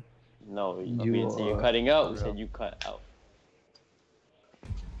lying. No, we You didn't say you're are. cutting out. We Bro. said you cut out.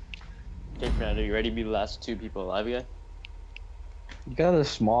 Okay, Fernando, you ready to be the last two people alive again? You got a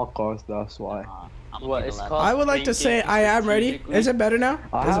small car, that's why. I'm What, gonna it's be the called- I would like to say I am ready. Is it better now?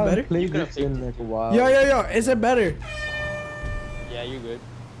 I Is it haven't better? played You could've this in like a while. Yo, yo, yo. Is it better? Yeah, you're good.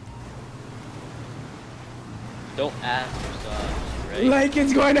 Don't ask yourself, right?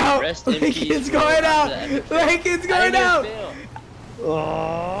 Lincoln's going out. Rest in peace, Lincoln's bro, going out. after that episode. Lincoln's I going didn't out. fail.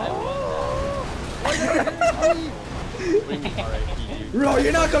 Oh. Bring me RIP, dude. Bro,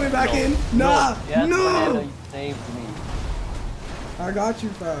 you're not coming back in. Nah. Yes, Fernando, No. you saved me. I got you,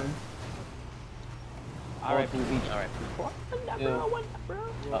 fam. RIP. Dude.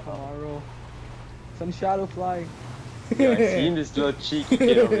 Tomorrow. Some shadow flying. Yo, I seen this little cheeky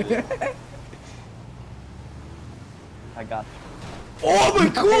kid over there. I got you. Oh my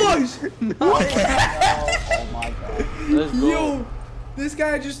gosh. What? Oh my god. Let's go. Yo, this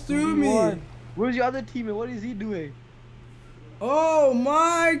guy just threw me. Won. Where's your other teammate? What is he doing? Oh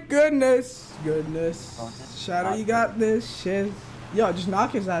my goodness. Goodness. Oh, Shadow, you got this shit. Yo, just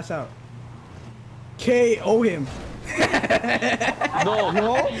knock his ass out. KO him. No,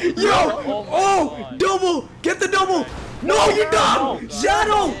 no. Yo! Oh! Double! Get the double! No, you dumb!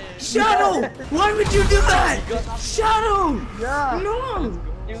 Shadow! Shadow! Why would you do that? Shadow! Yeah. No!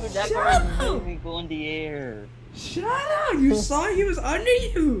 Dude, that Shut guy up. made me go in the air. Shadow! You saw he was under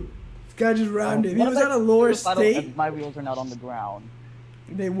you! This guy just rammed him. He What was if at a I lower do if I don't- state. if my wheels are not on the ground.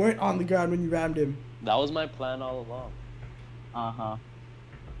 They weren't on the ground when you rammed him. That was my plan all along. Uh-huh.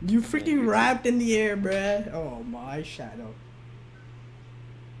 You freaking rammed in the air, bruh. Oh my Shadow.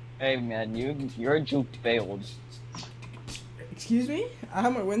 Hey man, your juke failed. Excuse me? I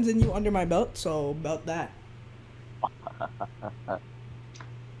have more wins than you under my belt, so about that.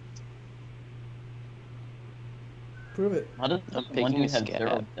 Prove it. How does I'm one picking dude have Scat.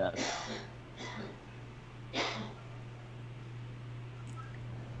 0 deaths?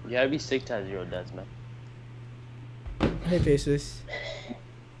 You gotta be sick to have 0 deaths, man. Hey, Faceless.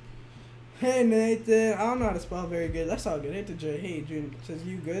 Hey, Nathan. I don't know how to spell very good. That's all good. Nathan J. Hey, June. Says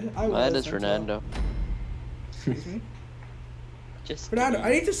you good? I Mine was is Fernando. Excuse me? Just Fernando,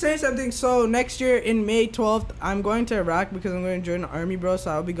 I need to say something. So, next year in May 12th, I'm going to Iraq because I'm going to join the Army, bro.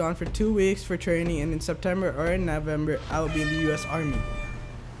 So, I'll be gone for 2 weeks for training. And in September or in November, I will be in the U.S. Army.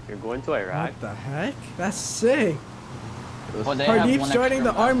 You're going to Iraq? What the heck? That's sick. Well, they have Hardeep's one joining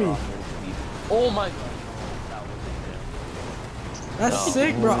extra the army. roster. Oh my god. That was That's No.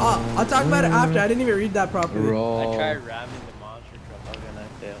 sick, bro. I'll talk about it after. I didn't even read that properly. I Bro. tried ramming the monster truck. How can I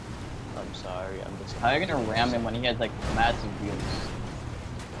fail? I'm sorry. I'm just. How are you gonna ram him when he has like massive wheels?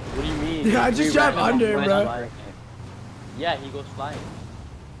 What do you mean? Yeah, I just We dropped rammed him under, when bro. I- Yeah, he goes flying.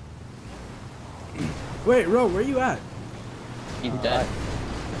 Wait, Ro, where you at? He's dead.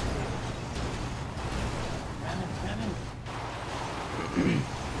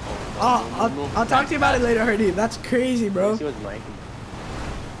 I'll talk to you about it later, Hardeep. That's crazy, bro. He was lanky.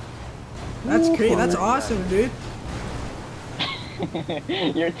 That's crazy. That's awesome, dude.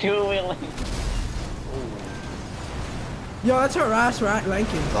 You're too willing. Yo, that's harass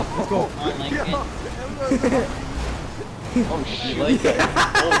Lankin. Let's go. On Lincoln. Oh shit! Like that.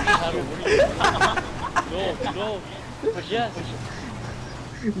 Oh, Shadow, what are you doing? No, no. But yes.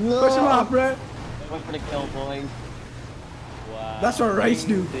 Push him off, bro. Went for the kill, boys. Wow. That's what rice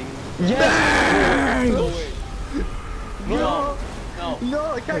do. Yes. Bang! No way. No. No. No,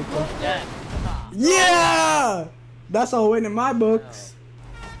 I can't go. Yeah. Yeah! That's a win in my books.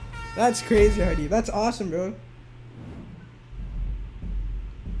 That's crazy, Hardeep. That's awesome, bro.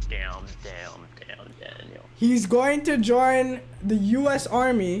 Down, Daniel. He's going to join the U.S.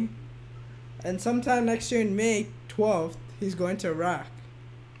 Army, and sometime next year in May 12th, he's going to Iraq.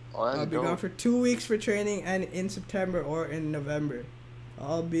 Oh, that's I'll be dope. gone for 2 weeks for training, and in September or in November,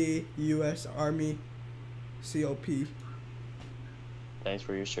 I'll be U.S. Army COP. Thanks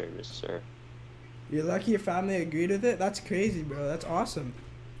for your service, sir. You're lucky your family agreed with it? That's crazy, bro. That's awesome.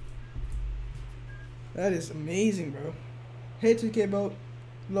 That is amazing, bro. Hey, 2K boat.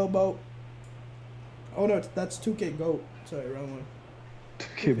 Low boat. Oh, no, that's 2K goat. Sorry, wrong one.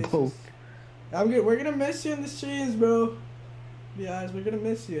 Okay, both. I'm good. We're gonna miss you in the streams, bro. Be honest, we're gonna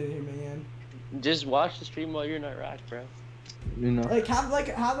miss you in here, man. Just watch the stream while you're in Iraq, bro. You know. Like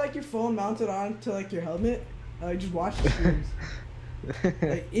have your phone mounted on to like your helmet. Just watch the streams.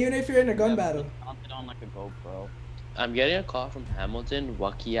 Like even if you're in a gun battle. Mounted on like a GoPro. I'm getting a call from Hamilton,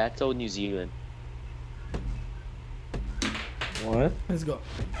 Waikato, New Zealand. What? Let's go.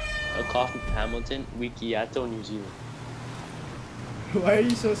 A call from Hamilton, Waikato, New Zealand. Why are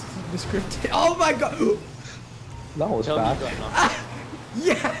you so descriptive? Oh my god! That was Tell me fast. right now.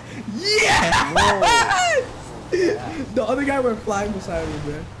 Yeah! Yeah! The other guy went flying beside me,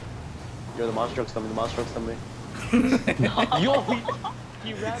 bro. Yo, the monster truck's coming. The monster truck's coming. Yo,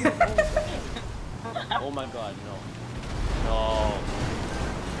 he ran the whole thing. Oh my god, no. No.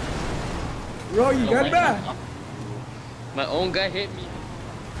 Bro, you got back. My own guy hit me.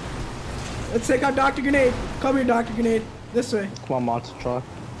 Let's take out Dr. Grenade. Come here, Dr. Grenade. This way. Come on, monster truck.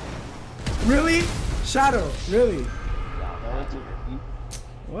 Really? Shadow, really? That was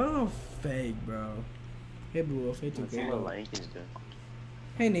What a fake, bro. Hey, Blue Wolf. Hey, Let's see 2K. what Lanky's doing.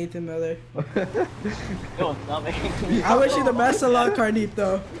 Hey, Nathan Miller. Yo, stop making me. I wish you the best of luck, Hardeep,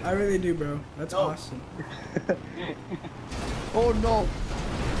 though. I really do, bro. That's awesome. Oh no!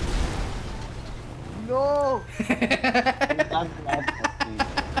 No!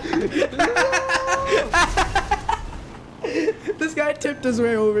 This guy tipped his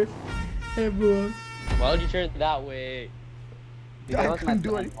way over. Hey, Blue Wolf. Why would you turn that way? I couldn't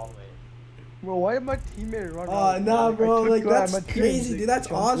do it. Bro, why did my teammate run Oh, out? nah, I bro. took Like, that, that's my teammate crazy, was dude. That's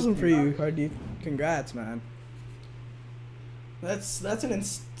jumped awesome with for me. you, Hardeep. Congrats, man. That's an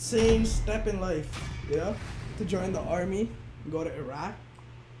insane step in life, you know? To join the army, and go to Iraq.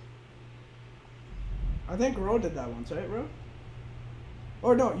 I think Ro did that once, right, Ro?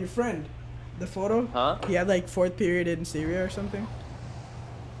 Or no, your friend. The photo? Huh? He had like 4th period in Syria or something.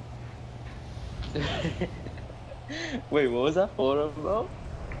 Wait, what was that photo about?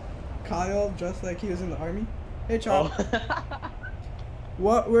 Kyle dressed like he was in the army. Hey, Chop. Oh.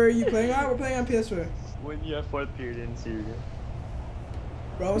 What were you playing on? We're playing on PS4. When you have 4th period in Syria.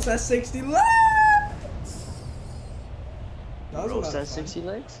 Bro, what's that 60 left? That was a lot Bro, of that fun. 60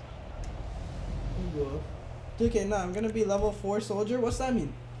 legs? Cool. Okay, now I'm gonna be level 4 soldier. What's that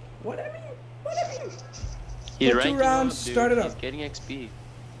mean? What I mean? What I mean? He's For 2 ranking rounds, up, dude. start it up. He's getting XP.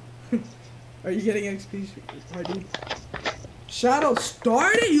 Are you getting XP, Hardy? Shadow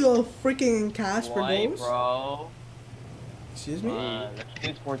started, you little freaking Casper Why, goes. bro? Excuse me? Let's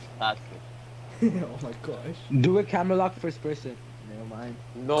do sports faster. Oh my gosh. Do a camera lock first person. Never mind.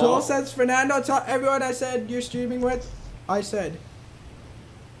 No. Cole says, Fernando, tell everyone I said you're streaming with. I said.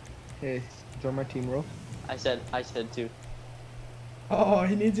 Hey, join my team, bro. I said too. Oh,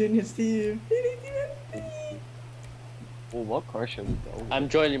 he needs you in his team. He needs you in his team. Well, what car should we go? I'm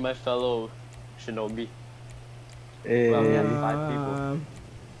joining my fellow Shinobi. Hey. Well, we have 5 people. Um,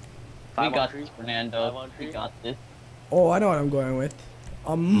 We 5 on got 3. this, Fernando. 5 on 3. We got this. Oh, I know what I'm going with.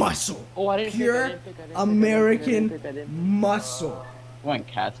 A muscle. Oh, I didn't Pure pick, I didn't pick, American muscle. We went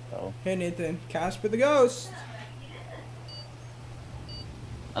cats though. Hey, Nathan. Casper the Ghost.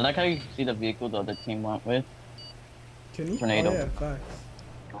 I like how you can see the vehicle the other team went with. Can you? Tornado. Oh, yeah,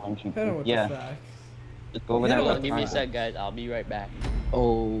 facts. Hit him with Yeah, the facts. just go over You there. know what, Let Give me a time. sec, guys. I'll be right back.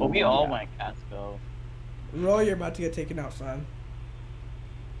 Oh. Well, we all yeah. went cats though. Ro, you're about to get taken out, fam.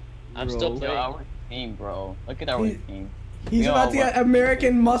 I'm still Bro. Yo, playing. our team, bro. Look at our He- team. He's We about all to get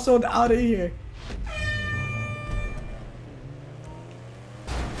American muscled out of here.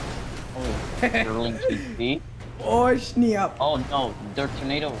 Oh, Sterling TC. Oh, snap. Oh no, their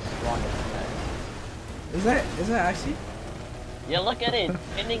tornado was stronger than that. Is that actually? Yeah, look at it.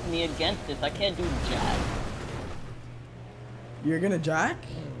 Pinning me against this. I can't do jack. You're gonna jack?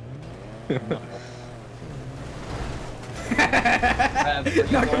 Rev, where you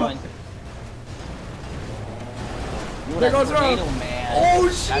Knock him going? off. You There that goes Ro. tornado, man. Oh,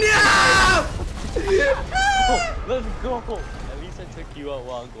 snap! Oh, let's go. At least I took you out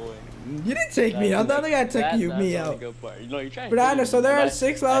while going. You didn't take me out. The other guy took me that's out. the good part. No, you're trying to Fernando, take so me, there but are I-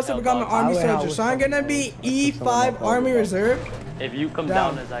 6 I levels to held become an on. army I soldier. was So I'm gonna be E5 Army Reserve. If you come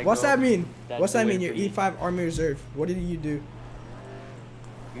Down. down as I What's go, that mean? that's What's the that way mean? You're for you. E5 Army Reserve. What did you do?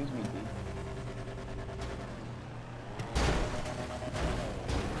 Excuse me, dude.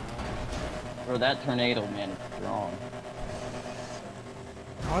 Bro, that tornado, man, is strong.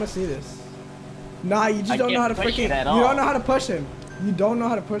 I wanna see this. Nah, you just I don't know how to can't push freaking. it at You all. don't know how to push him. You don't know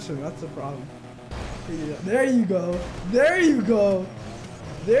how to push him. That's the problem. There you go. There you go.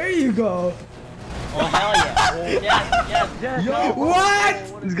 There you go. Oh, hell yeah. Yes. Yo,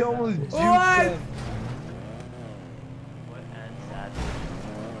 What? this guy almost juked What? him. What and sad.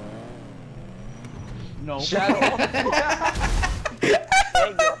 No. Shadow.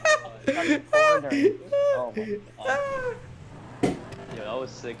 Oh my god. Yo, I was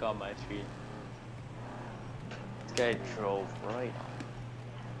sick on my street. This guy drove right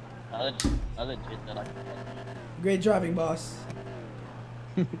on. I legit that I can. Great driving, boss.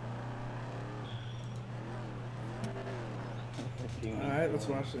 Alright, let's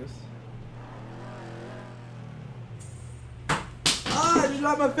watch this. Ah, I just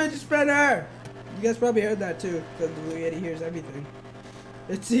dropped my fidget spinner! You guys probably heard that too, because the Blue Yeti hears everything.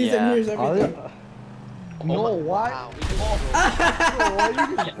 It sees and Yeah. hears everything. No, what? Wow, Why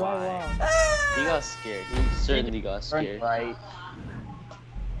you just drive off? he got scared. He certainly got Turn scared. right.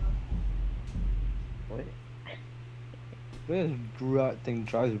 What? This thing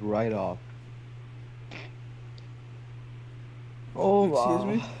drives right off. Oh, Excuse wow.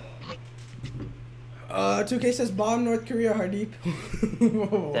 me? 2K says bomb North Korea, Hardeep.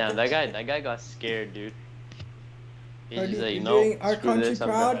 Damn, that guy got scared, dude. He's Are just you- like, you're no, doing our screw country this, I'm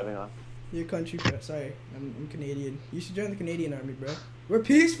proud? driving off. Your country, sorry, I'm Canadian. You should join the Canadian army, bro. We're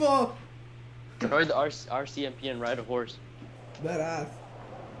peaceful! Join the RCMP and ride a horse. Badass.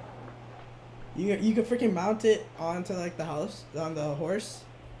 You can freaking mount it onto like the house, on the horse.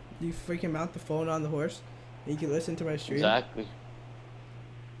 You freaking mount the phone on the horse. And you can listen to my stream. Exactly.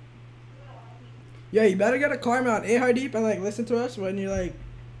 Yeah, you better get a car mount, Hardeep, and like listen to us when you're like,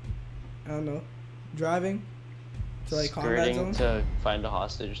 I don't know, driving to like combat Skirting zone. to find a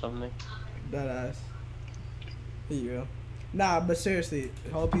hostage or something. Badass. There you go. Nah, but seriously,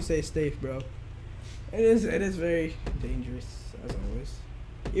 hope you stay safe, bro. It is very dangerous as always.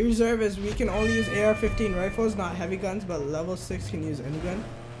 E-reservists, we can only use AR-15 rifles, not heavy guns, but level 6 can use any gun.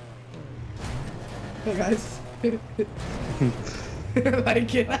 Hey guys.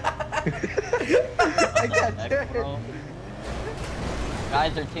 Like it. I got there.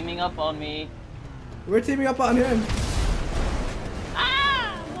 Guys are teaming up on me. We're teaming up on him.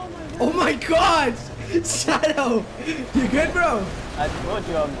 Oh my god! Shadow! You good, bro? I told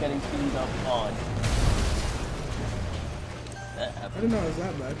you I'm getting teamed up on. I didn't know it was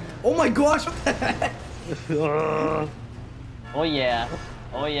that bad. Oh my gosh! What the heck? Oh yeah.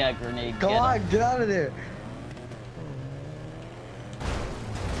 Oh yeah, grenade. Come on, get out of there.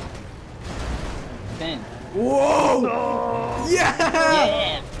 Pin. Whoa! Yeah!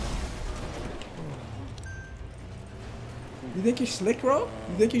 Yeah! You think you're slick, bro?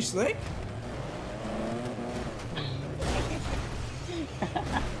 You think you're slick?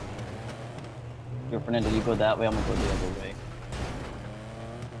 Yo, Fernando, you go that way, I'm gonna go the other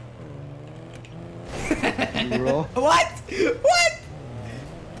way. Bro. What? What?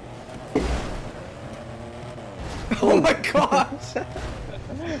 Oh my gosh!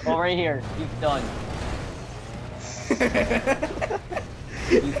 Oh, right here. He's done.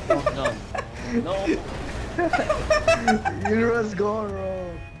 He's so done. No. Universe gone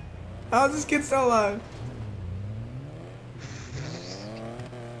wrong. How's this kid still alive?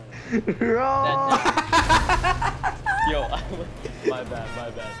 Wrong. Yo, my bad.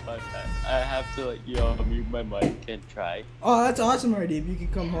 I have to like, mute my mic and try. Oh, that's awesome, RD. If you can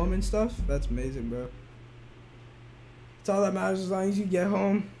come home and stuff, that's amazing, bro. It's all that matters as long as you get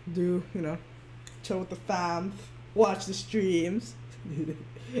home, chill with the fam, watch the streams.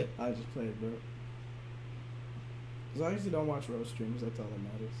 I just play it, bro. As long as you don't watch roast streams, that's all that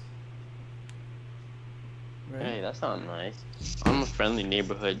matters. Right? Hey, that's not nice. I'm a friendly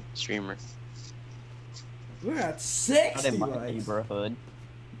neighborhood streamer. We're at Not 60 in my likes. neighborhood.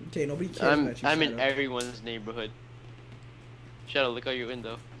 Okay, nobody cares about you. I'm in Shadow. everyone's neighborhood. Shadow, look out your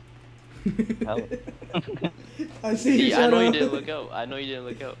window. Hell. I see you, See, Shadow. I know you didn't look out. I know you didn't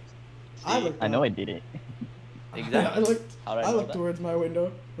look out. I See? looked I know up. I did it. Exactly. How did I I know looked that? towards my window.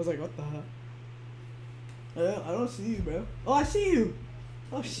 I was like, what the heck? I don't see you, bro. Oh, I see you.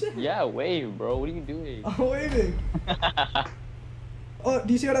 Oh shit. Yeah, wave, bro. What are you doing? I'm waving. Oh,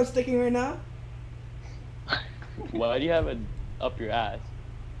 do you see what I'm sticking right now? Why do you have it up your ass?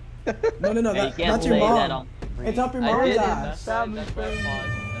 No, Hey, you can't that's your lay that mom. on screen. It's up your I mom's did it. ass. That's why I paused.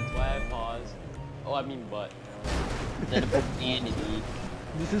 That's why I paused. Oh, I mean butt. Instead of profanity.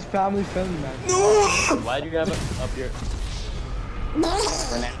 This is family friendly, man. No! Why do you have it up your...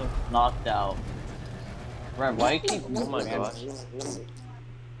 Fernando's knocked out. Right, why you keep Oh my gosh.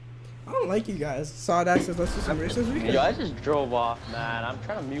 I don't like you guys. Sawdax says let's do some races weekend. Yo, I just drove off, man. I'm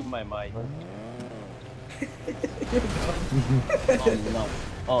trying to mute my mic. Oh no.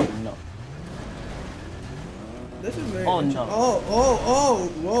 Oh no. This is very Oh, interesting. no. Oh,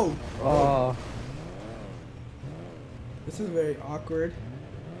 whoa. Oh. This is very awkward.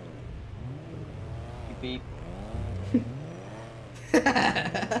 Beep.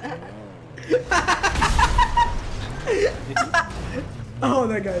 Oh,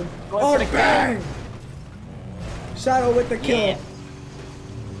 that guy. Going Oh, for the kill. bang! Shadow with the kill. Yeah.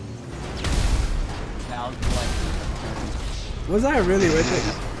 Sounds like Was that really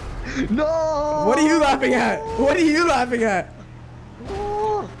worth it? No! What are you laughing at? What are you laughing at?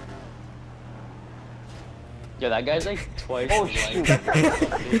 Oh. Yo, that guy's like twice Oh, as shoot. like.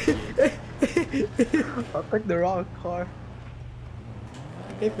 I picked the wrong car.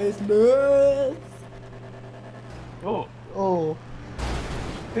 Hey, face nuts. Oh. Oh.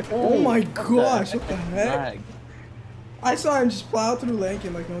 Oh my gosh, what the heck? lag. I saw him just plow through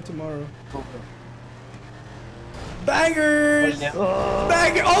Lincoln like no tomorrow. Bangers! Yeah. Oh.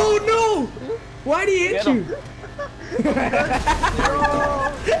 Banger! Oh no! Why'd he hit Get you? him.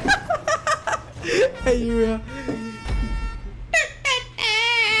 Hey, you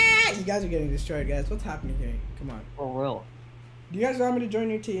You guys are getting destroyed, guys. What's happening here? Come on. For real. Do you guys want me to join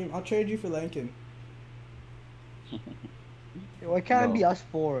your team? I'll trade you for Lincoln. Why can't No. it be us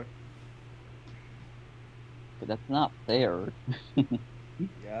four? But that's not fair.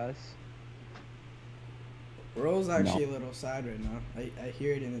 Yes. Bro's actually a little sad right now. I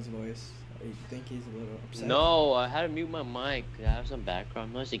hear it in his voice. I think he's a little upset. No, I had to mute my mic. I have some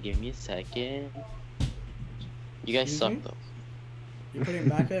background noise. So give me a second. You guys Excuse suck me? though. You're putting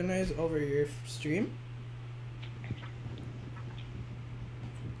background noise over your stream?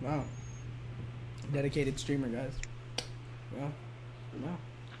 Wow. Dedicated streamer, guys. Wow. Wow. My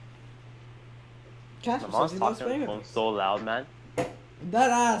Casper mom's says he loves talking on the playing phone with us. so loud, man.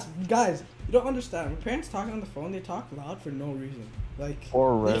 That ass, guys. You don't understand. When parents talking on the phone, they talk loud for no reason. Like,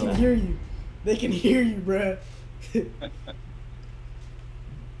 Or they can hear you. They can hear you, bruh. It's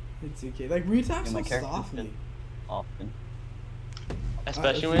okay. Like, we talk so softly. Often.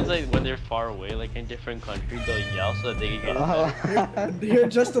 Especially when it's like when they're far away, like in different countries, they'll yell so that they can get it better. Hear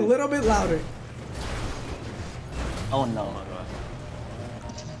just a little bit louder. Oh no. Oh my god.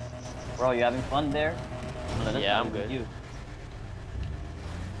 Bro, you having fun there? No, Yeah, I'm good. You.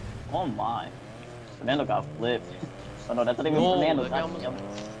 Oh my. Fernando got flipped. Oh no, that's not even No, Fernando. that guy That's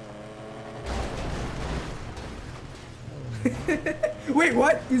almost- Wait,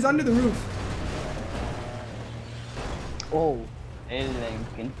 what? He's under the roof. Oh. Hey,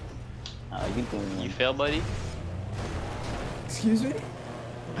 Lincoln. How you doing? You fail, buddy? Excuse me?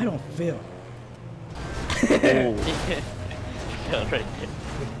 I don't feel. You failed right there.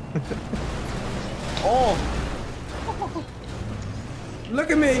 Oh! Look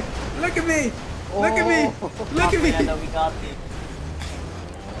at me! Look at me! Look at me! Look at Fernando, me! we got this.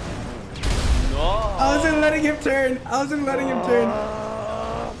 No! I wasn't letting him turn. I wasn't letting him turn.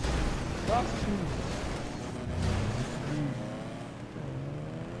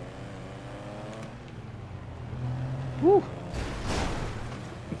 Woo.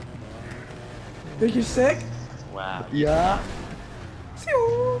 Think you're sick? Wow. Yeah.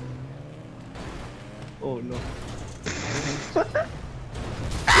 Oh no.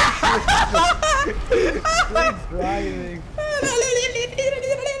 Quit driving.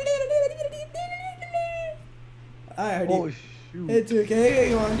 I heard Oh you. shoot. It's okay.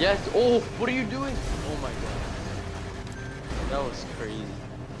 Hang on. Yes. Oh, what are you doing? Oh my god. That was crazy.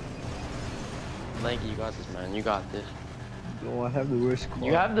 Lanky, you got this, man. You got this. No, I have the worst car.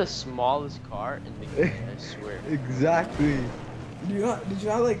 You have the smallest car in the game, I swear. Exactly. Did you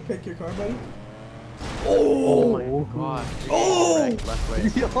not like pick your car, buddy? Oh my god. Oh! Right, left,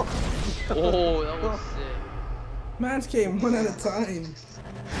 right. Yo. Oh, that was sick. Mans came one at a time.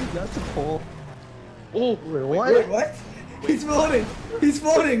 That's a pole. Oh, Wait, what? Wait, what? He's floating. He's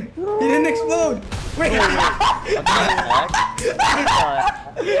floating. He didn't explode. Wait.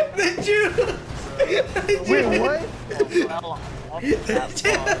 Did you? Wait, what? what did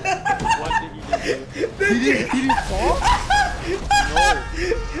you do? He didn't fall?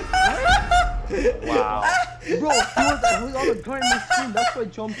 Wow. Bro, he was on the ground in the screen. That's why I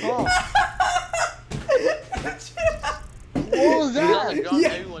jumped off. What was He was on the that? ground, Yeah.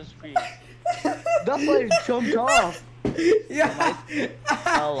 everyone's screaming. That's why I jumped off. Yeah.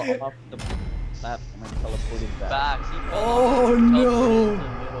 Fell off the map and I teleported back. Facts. He fell Oh, off, no. teleported into the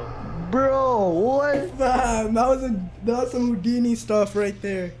middle. Bro, what? Fam, that was some Houdini stuff right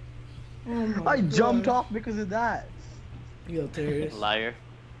there. Oh my I jumped God. off because of that. You hilarious. Liar.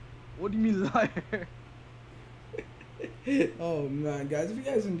 What do you mean liar? Oh man, guys, if you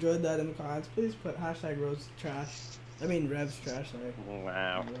guys enjoyed that in the comments, please put hashtag Rose Trash. I mean Rev's Trash, sorry.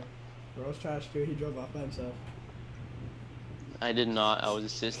 Wow. Rose Trash too, he drove off by himself. I did not. I was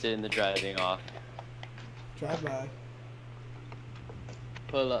assisted in the driving off. Drive by.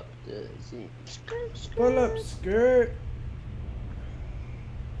 Pull up the Z. Pull up, skirt.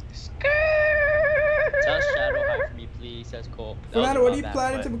 Tell Shadow hi for me, please. That's cool. Fernando, what are you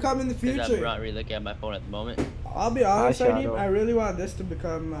planning to become in the Because I'm future? not really looking at my phone at the moment. I'll be honest, Hi, Ardeep, Shadow. I really want this to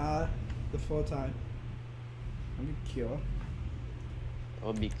become the full time. That'd be cute. That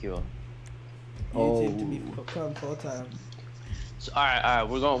would be cool. YouTube to become full time. So, alright,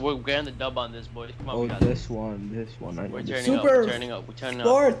 we're getting the dub on this, boys. Come on, Oh, we got this one. I We're need turning Super up. We're turning up. We're turning up.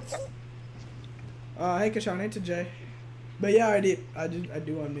 Sports. Hey Kashawn, hey to Jay. But yeah, I do want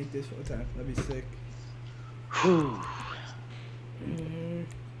to make this full time. That'd be sick.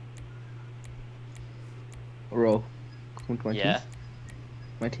 Bro, come to my Yeah. team.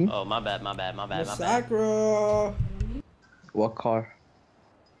 My team? Oh, my bad. Masacro. What car?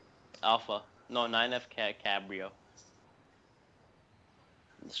 Alpha. No, 9F Cabrio.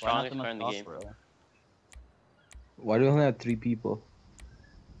 The strongest car in the game. Why do we only have 3 people?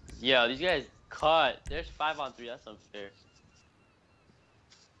 Yeah, these guys cut. There's 5-on-3. That's unfair.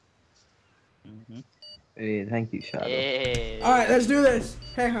 Hey, thank you, Shadow. Hey. Alright, let's do this.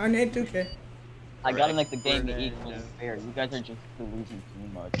 Hey, I need 2K. I gotta make the game Fernando. equally fair. You guys are just losing too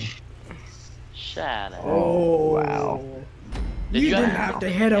much. Shut up. Oh, wow. You didn't have to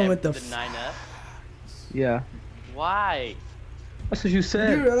hit him with the. the 9F? Yeah. Why? That's what you You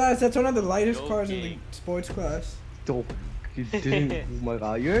said. realize that's one of the lightest cars in the Joking. sports class. Don't. You didn't. Oh my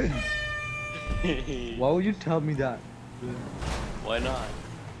god, you're. Why would you tell me that? Why not?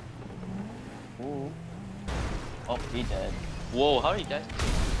 Ooh. Oh, he dead. Whoa, how did you guys?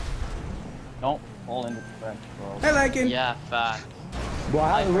 Don't fall into the French, bro. Hey, Lycan. Yeah, fact. Bro,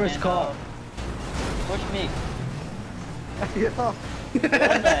 I have the worst car. push me. Yeah. What the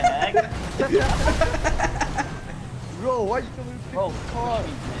heck? Bro, why you coming to Bro, the push car? me,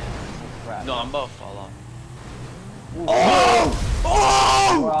 man. Oh, crap. No, I'm about to fall off. Oh!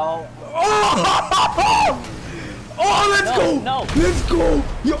 Oh! Bro. Oh, let's No, go! no. Let's go!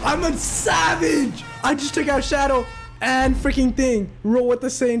 Yo, I'm a savage! I just took out Shadow and freaking thing. Roll at the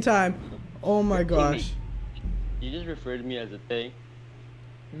same time. Oh my gosh. You just referred to me as a thing.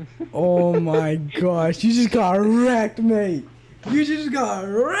 Oh my gosh. You just got wrecked, mate. You just got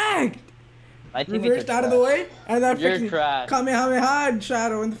wrecked! My teammates Reversed are out of the trash. way, and then You're freaking trash. Kamehameha and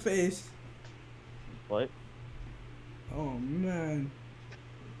Shadow in the face. What? Oh man.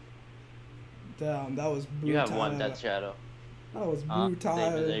 Damn, that was brutal. You have one death shadow. That was Huh? brutal.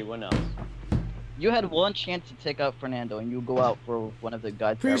 Same as everyone else. You had one chance to take out Fernando, and you go out for one of the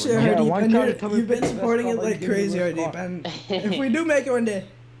guys. that Appreciate were- it, Yeah, Hardeep, one and time you're- you told me you've been pick the best supporting it car, like you give me crazy, the Hardeep. worst car. And if we do make it one day,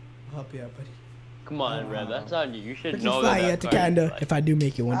 I'll help you out, buddy. Come on, Rev. That's on you. You should Freaking know fly that. you at Takanda if I do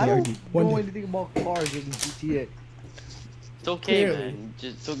make it one day, I don't Hardeep. One know day. anything about cars in GTA. It's okay, Clearly. man.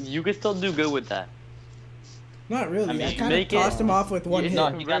 Just so you can still do good with that. Not really. I, I mean, kind of make it- tossed him off with one It's hit. No,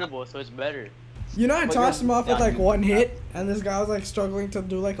 not convertible, so it's better. You know, I But tossed you're- him off with yeah, like you- one hit, and this guy was like struggling to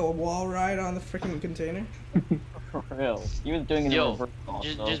do like a wall ride on the freaking container. For real. He was doing it in Yo, reverse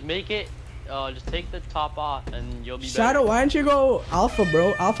also. just make it. Just take the top off, and you'll be Shadow, better. why don't you go Alpha,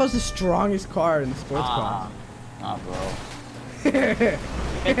 bro? Alpha's the strongest car in the sports car. Nah, bro. Look at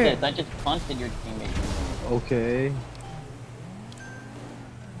this. I just punted your teammate. Okay.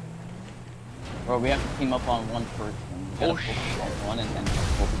 Bro, we have to team up on one person. We gotta Oh, focus on one and then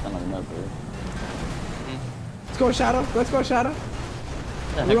focus on another. Let's go, Shadow. Let's go, Shadow.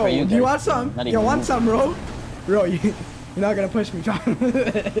 What the heck Bro, are you do you guys want some? doing? Not You even want moving. some, bro? Bro, you're not gonna push me, fam.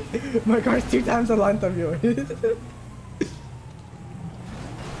 My car's 2 times the length of yours.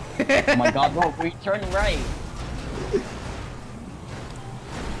 Oh my god, bro, we turn right.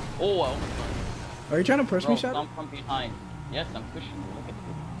 Oh, I Are you trying to push Bro, me, Shadow? I'm from behind. Yes, I'm pushing you. Look at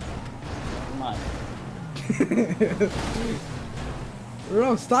this. Come on.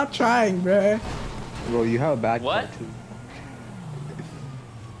 Bro, stop trying, bro. Bro, you have a bad What? car too. This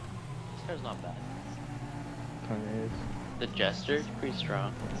car's not bad. Kinda is. The Jester's pretty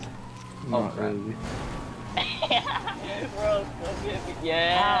strong. Oh, Not crap. really. Bro, so good.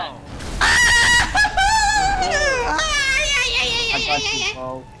 Yeah. I got you,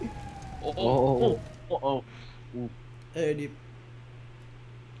 bro. Oh, Oh. Oh. Hey, deep.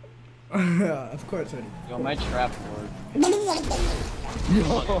 Of course, Eddie. Yo, my trap worked.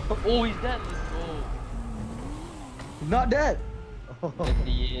 oh, he's dead. Let's go. Not dead. Yes,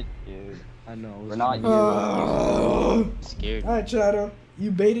 he is, dude. I know. We're not you. Oh. Scared. Alright, Shadow.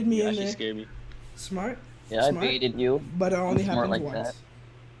 You baited me You in actually there. scared me. Smart. Yeah, I Smart. baited you. But it only Smart happens like once. that.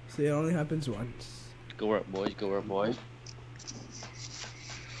 See, it only happens once. Go work, boys. Go work, boys.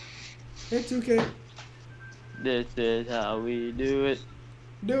 Hey, 2K. This is how we do it.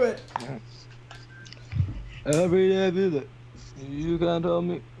 Do it. Every day, visit. You can't tell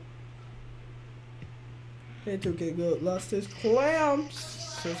me. Hey, 2K, good. Lost his clamps.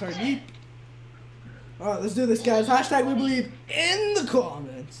 So it's deep. Alright, let's do this, guys. Hashtag we believe in the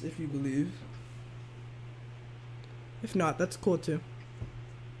comments if you believe. If not, that's cool too.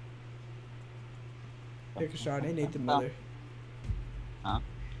 Take a shot. Ain't Nathan Miller. Huh?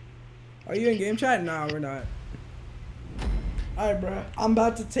 Are you in game chat? Nah, we're not. Alright, bro. I'm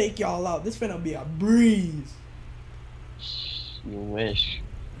about to take y'all out. This finna be a breeze. You wish.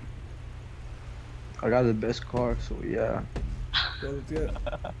 I got the best car, so yeah. Yo, let's get it.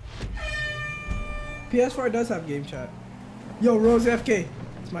 PS4 does have game chat. Yo, Rose FK.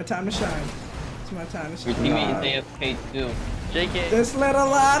 It's my time to shine. It's my time to Your shine. teammate is AFK too. JK. This little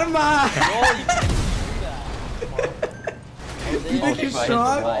light of mine. You think you're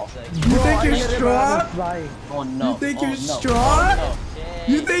strong? You think you're strong? Flying. Oh no. You think oh, you're no. strong? Oh,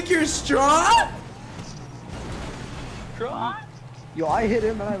 no. You think you're strong? Yo, I hit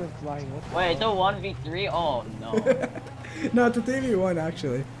him and I went flying. What the Wait, it's a hell? 1v3? Oh no. No, it's a 3v1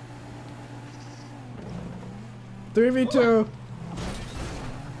 actually. 3v2.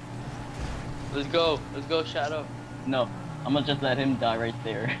 Let's go. Let's go, Shadow. No. I'm gonna just let him die right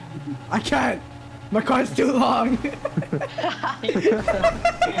there. I can't. My car's too long. We No,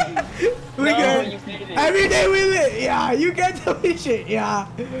 good. you made it. Every day we live. Yeah, you can't tell me shit. Yeah.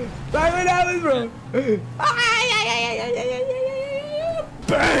 Right when that was, bro.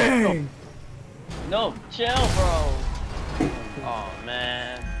 Bang. No, chill, bro. Oh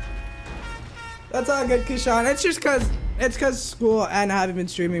man. That's all good, Kishan. It's just cause school and I haven't been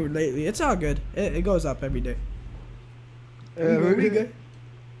streaming lately. It's all good. It goes up every day. We good.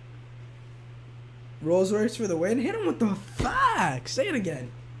 Rolls Royce for the win. Hit him with the facts. Say it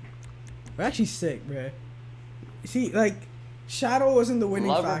again. We're actually sick, bruh. See, like, Shadow wasn't the winning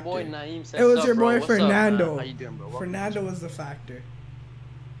Lover factor. boy Naeem says It was sup, your bro? boy What's up, Fernando. man? How you doing, bro? Welcome. Fernando was the factor.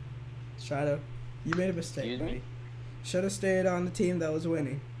 Shadow, you made a mistake, Excuse buddy. me? Should have stayed on the team that was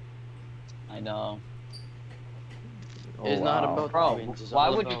winning. I know. It's not about Bro, the wins, it's why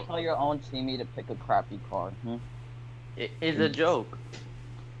all would you about- tell your own teammate to pick a crappy car? Hmm? It's a joke.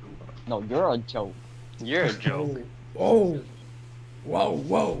 No, you're a joke. You're a joke. Whoa. Whoa,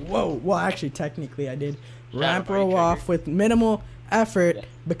 whoa, whoa. Well, actually, technically, I did ramp are you roll triggered? off with minimal effort Yeah.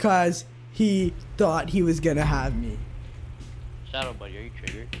 because he thought he was going to have me. Shadow buddy, are you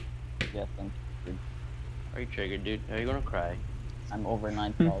triggered? Yes, I'm triggered. Are you triggered, dude? Are you gonna cry? I'm over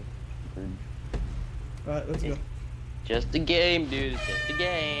 9,000. Alright, let's go. Just a game, dude. It's just a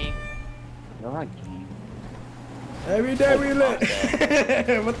game. You're a game. Every day we Oh, lit.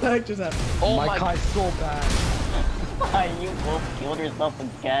 fuck What the heck just happened? Oh my my car's so bad. Why you both killed yourself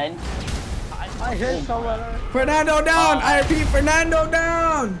again? I hit someone. Fernando down! I repeat, Fernando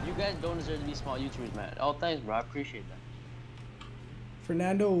down! You guys don't deserve to be small YouTubers, man. Oh, thanks, bro. I appreciate that.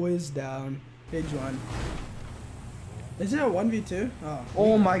 Fernando whiz down. Page 1. Is it a 1v2? Oh.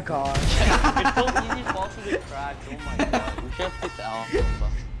 Oh my god. It's so easy to fall through the cracks. Oh my god. We should have picked the alpha.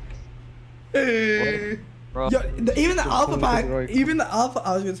 Bro. Yo, even the alpha Just pack, right. even the alpha,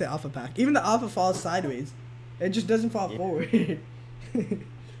 I was gonna say alpha pack, even the alpha falls sideways. It just doesn't fall forward.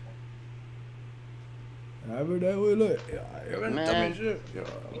 Every day we look. Man.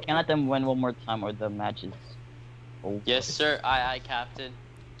 We can't let them win one more time or the match is over. Yes, sir. Aye, Captain.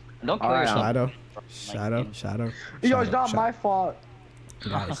 Don't kill Alright, yourself. Shadow, Like, shadow, shadow. Yo, it's shadow, not my fault.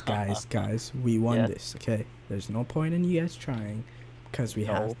 Guys, we won Yeah. this, okay? There's no point in you guys trying, because we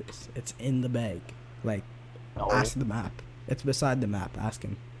No. have this. It's in the bag. Like, No. ask the map. It's beside the map. Ask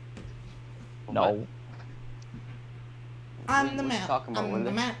him. No. On the map. Talking about On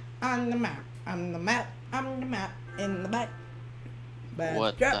the map. On the map. On the map. On the map. In the back. Bad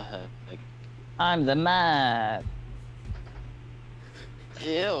What drop. the heck? Like, I'm the map.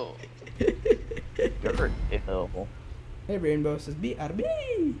 ew. You're ill. Hey, Rainbow says, be out of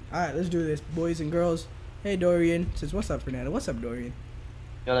me. Alright, let's do this, boys and girls. Hey, Dorian says, what's up, Fernando? What's up, Dorian?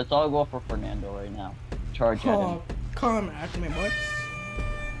 Yo, let's all go for Fernando right now. Charge at him. Oh, calm after me, boys.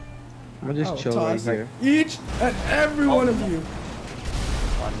 I'm gonna just Oh, chill right toss here. each and every one of you.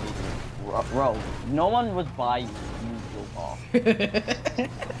 Bro, no one was by you. You drove off.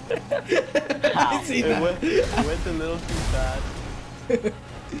 I see that. went a little too fast.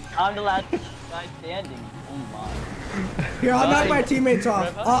 I'm the last guy standing. Oh my. Here, I'll knock my teammates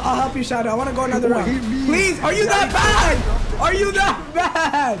off. I'll help you, Shadow. I want to go another round. Please, are you that bad? Are you that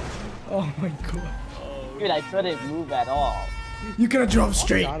bad? Oh my god. Dude, I couldn't move at all. You could have drove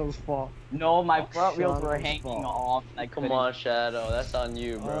straight. Shadow's fault. No, my front wheels were Shadow's hanging fault. off. And I Come couldn't. on, Shadow. That's on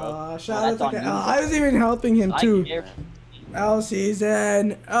you, bro. Shadow That's on took it. you. I was even helping him I too. care. L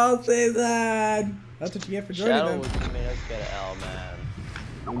season. L season. That's what you get for joining Shadow them. would have made us get an L, man.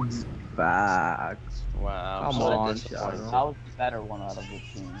 Facts. Wow. I'm Come so on, disappointed. Shadow. I was the better one out of the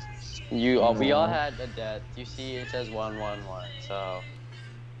team. We all had a death. You see, it says 1-1-1. So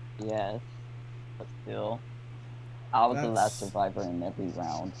Yes. But still. I was the That's- last survivor in every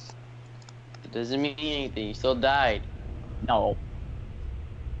round. it doesn't mean anything. You still died. No.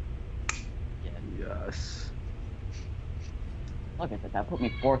 Yes. Look at that. That put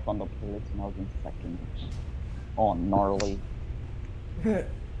me fourth on the playlist and I was in second. Oh, gnarly. You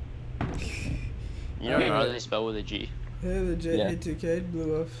know how they spell with a G. Hey, legit. Yeah. Hey, 2K.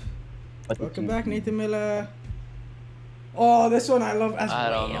 Blue off. But the Welcome team- back, Nathan Miller. Oh, this one I love as I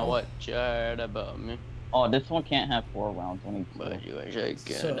don't well. know what you heard about me, Oh, this one can't have 4 rounds. Only 2. but you are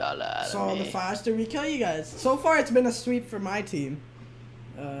shaking So, a lot out so of the me. faster we kill you guys. So far, it's been a sweep for my team.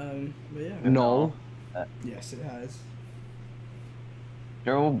 But yeah. No. Yes, it has.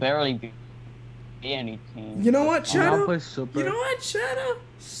 There will barely be any team. You know what, I'm gonna Shadow? play super. You know what, Shadow?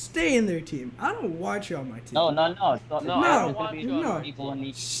 Stay in their team. I don't want you on my team. No. No, I don't No, want you no. on People in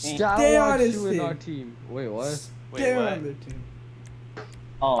each team. Shadow Stay on wants his you in team. our team. Wait, what? Stay what? on their team.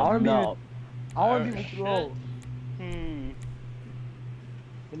 Oh, I wanna be no. I want to be with Bro. Hmm.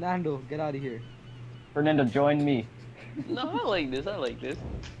 Fernando, get out of here. Fernando, join me. No, I like this. I like this.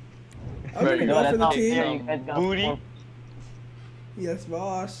 I'm Right, gonna you go know, for that's the not team. fair. You guys got Booty. 4. Yes,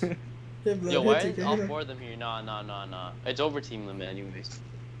 boss. Hit blood, Yo, hit why it, is all hit it. 4 of them here? Nah. It's over team limit, anyways.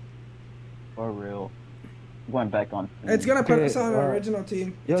 For real. Going back on. It's gonna put Okay, us on our alright. original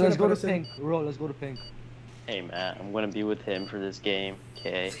team. Yo, It's let's gonna go put to us in- pink. Bro, let's go to pink. Hey, man, I'm gonna be with him for this game.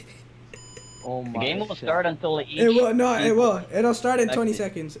 Okay. Oh The my game will shit. start until each. It will. No, it will. It'll start in 20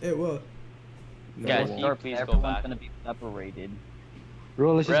 Exactly. seconds. It will. No, Guys, it can won't. you please go Everyone's back? gonna be separated.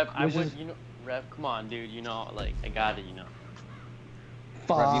 Bro, let's Rev, just, I let's would, just you know, Rev, come on, dude. You know, like I got it. You know.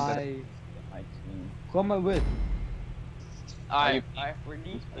 five. My team. Who am I with? Alright, we're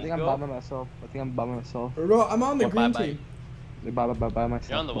these. I think I'm by myself. I think I'm by myself. Bro, I'm on the What, green bye-bye? team. By myself.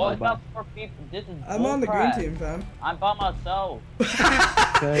 You're on the What what? about 4 people? This is I'm on the green bullcrap. team, fam. I'm by myself.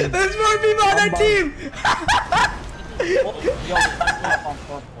 Okay. There's more people on that team! Yo, we gotta team up on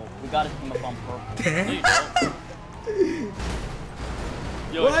purple. We gotta team up on purple. No, you don't.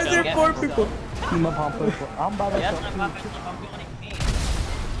 Yo, Why is there Shadow, 4 get people? Team up on purple. I'm by Yes, myself. I'm by myself. I'm going team.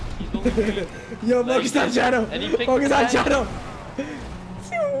 He's only green. Yo, focus on Shadow! And he picked Focus the on guy. Shadow!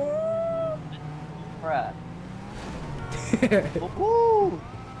 Crap. Woo!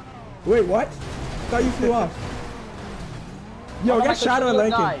 Wait, what? Thought you flew off. Yo, Oh, get my Shadow and controller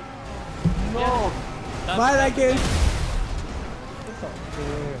Lincoln. died. No. Bye, Lincoln.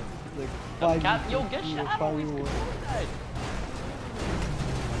 Yo, get Shadow. He's controller died.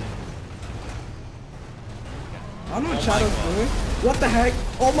 I don't know what Oh my Shadow's God. doing. What the heck?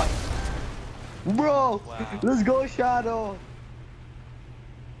 Oh my. Bro, Wow. let's go, Shadow.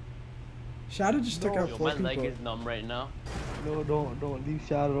 Shadow just took out Yo, 4 my leg people. is numb right now. No, don't leave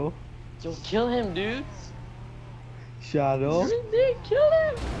Shadow. Yo, kill him, dude. Shadow. Dude, kill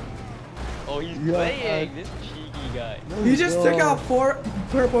him. Oh, he's Yeah, playing. This cheeky guy. He just took Yo. out 4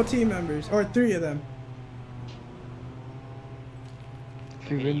 purple team members, or 3 of them.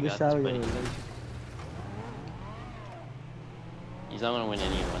 If you Okay, win you the got Shadow, this, you're buddy. like, He's not gonna win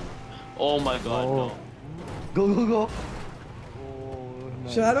anyone. Oh my god, Oh. no. go. Oh,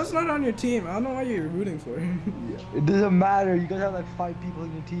 nice. Shadow's not on your team. I don't know why you're rooting for him. Yeah. It doesn't matter. You guys have like 5 people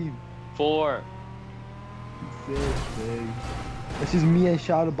in your team. 4. It's just me and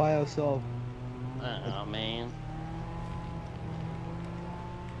Shadow by ourselves. I don't know, man.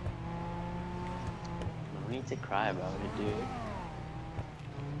 No need to cry about it, dude.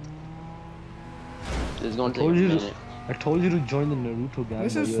 This is gonna take a Told you to- minute. I told you to join the Naruto gang.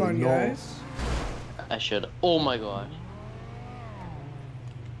 This but is you're fun, like, no. guys. I should. Oh my god.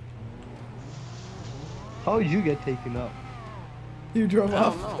 How did you get taken up? You drove I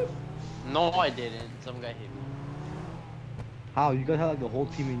off. don't know. No, I didn't. Some guy hit me. How? You guys had like the whole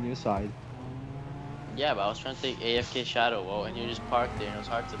team in your side. Yeah, but I was trying to take AFK Shadow out, and you just parked there, and it was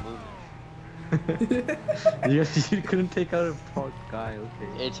hard to move it. You couldn't take out a park guy,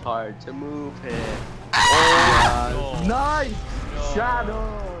 okay. It's hard to move him. Oh, no. nice! No.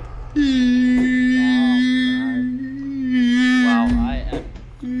 Shadow! Wow, I am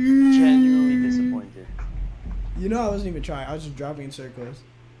genuinely disappointed. You know I wasn't even trying. I was just driving in circles.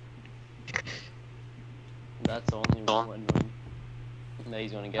 That's the only one that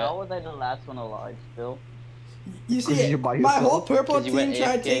he's gonna get. How was I the last one alive still? You 'Cause see, you're by my yourself? whole purple 'Cause you team went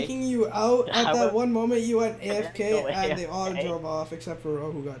tried AFK? taking you out at I that went- one moment. You went didn't AFK, go and they all AFK. drove off except for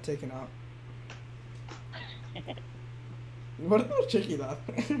Ro, who got taken out. What a little tricky laugh.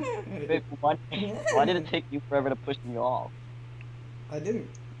 Wait, why did it take you forever to push me off? I didn't.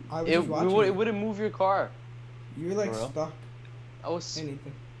 I was It, just watching. it wouldn't move your car. You were like For real? stuck. I was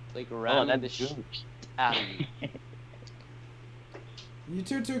Anything. like Oh, ramming the that's shit good. out of you. You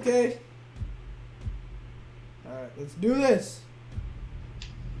too, 2K. Alright, let's do this.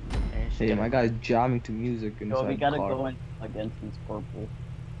 Hey, my guy's jamming to music inside Yo, we gotta the car. go in against these purple.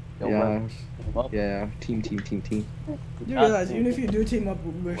 Yo, Yeah. Rev, team up. Yeah, team. You Got realize, to. even if you do team up,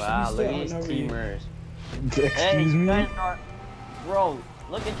 we're Wow, still look at on these over you. teamers. Hey, Excuse you me? guys are... Bro,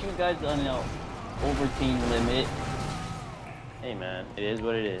 look at you guys on the over team limit. Hey man, it is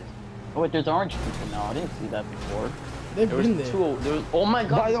what it is. Oh wait, there's orange people now. I didn't see that before. They've There was been there. two. There was. Oh my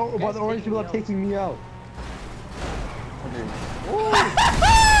god. By the guys orange people are me taking me out.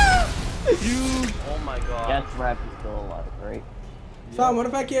 Oh my god. Guess Rap is still alive, right? Fam, what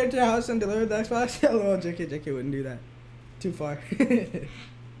if I came to your house and delivered the Xbox? Hello, JK wouldn't do that. Too far.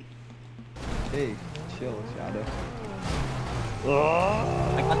 Hey, chill, Shadow.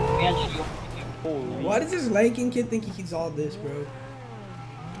 I got the banshee. Holy. Why does this Lankin kid think he's all this, bro?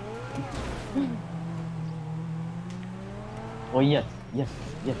 Oh yes.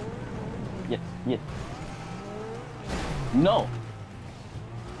 No.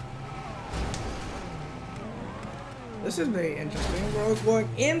 This is very interesting. We're going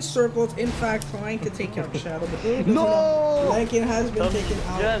in circles, in fact, trying to take out Shadow, but No! Lankin has been taken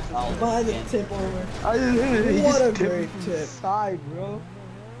out Yes. by the tip over. He What just a tipped great me to the tip. side, bro.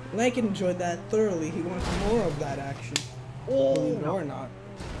 Lankin enjoyed that thoroughly. He wants more of that action. Believe it or not.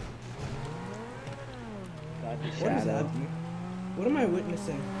 What is happening? What am I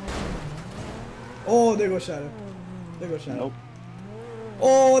witnessing? Oh, there goes Shadow. There goes Shadow. Nope.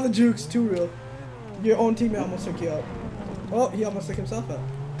 Oh, the jukes, too real. Your own teammate almost took you out. Oh, he almost took himself out.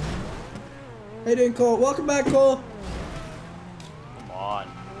 How you doing, Cole? Welcome back, Cole. Come on.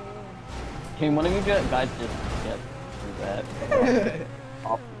 Can one of you guys just get through that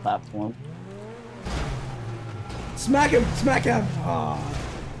off the platform? Smack him! Smack him! Oh.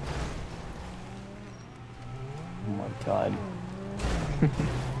 Oh my god.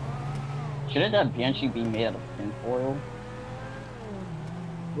 Shouldn't that Banshee be made out of tinfoil?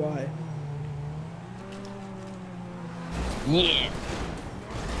 Why? Yeah!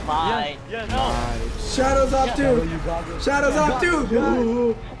 Bye! Yeah, no! Shadows up too! You got this. Shadows up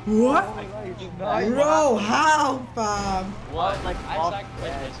too! What? Nice. Bro, how, fam? What? Like, I off sacrificed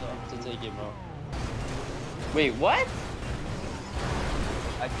that. myself to take him out. Wait, what?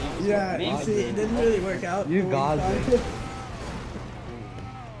 I think Yeah, me- you see, it didn't really work out. You the way got thought. it.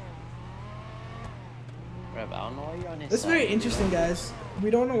 Rev, I don't know why you're on his It's side, very dude. interesting, guys. We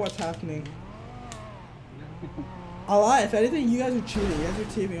don't know what's happening. I'll lie, if anything, you guys are cheating. You guys are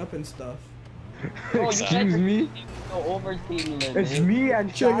teaming up and stuff. Oh, you Excuse guys are me? so overseeing it. It's dude. me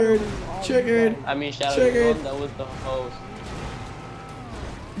and Triggered. Shadow. Triggered. I mean, Shadow, Triggered. you're the one that was the host.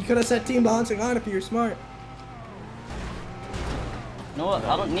 You could have set team balancing on if you were smart. No, I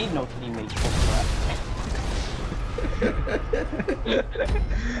don't need no teammates for that.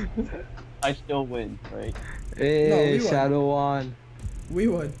 I still win, right? Hey, No, we won. Shadow on. We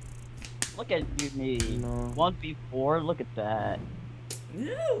would. Look at you, me. No. 1v4, look at that.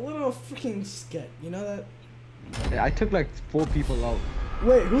 Yeah, little freaking skit. You know that? I took like 4 people out.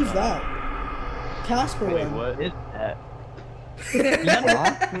 Wait, who's that? Casper Wait, won. what? What is that?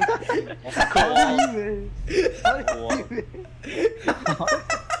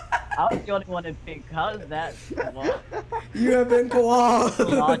 I'm the only one in pink. How is that? Well, You have been called.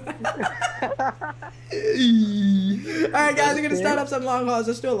 Alright, guys, we're gonna start up some long hauls.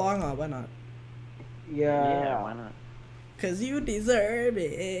 Let's do a long haul. Why not? Yeah, why not? Cause you deserve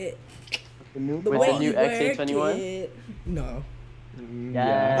it. The With the way new you work XA21? it. No.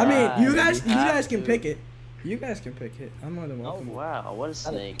 Yeah. I mean, you you guys have can to. pick it. You guys can pick it. I'm more than Oh welcome. wow, what a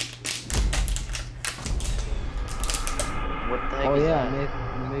snake. What the heck Oh is yeah,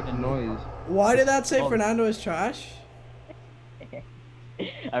 that? make noise. Why did that say Oh. Fernando is trash?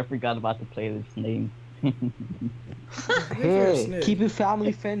 I forgot about to play this name. Hey, snake. keep it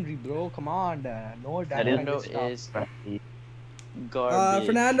family friendly, bro. Come on, no That is Fernando stuff. is garbage.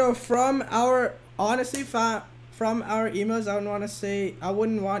 Fernando, from our honestly, from our emails, I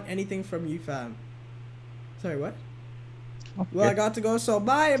wouldn't want anything from you, fam. Sorry, what? Well, I got to go, so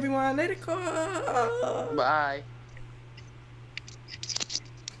bye everyone. Later, go. Bye.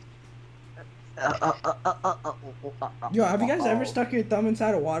 Yo, have you guys ever stuck your thumb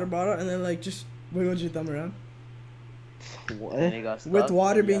inside a water bottle and then like just wiggled your thumb around? What? And he got With stuck.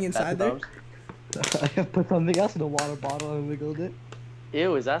 water Yeah, being that's inside the there? thumbs. I put something else in the water bottle and wiggled it.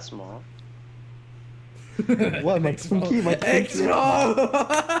 Ew, is that small? What, my pinky? My pinky?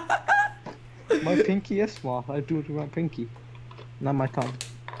 Expo! My pinky is small. I do it with my pinky, not my thumb.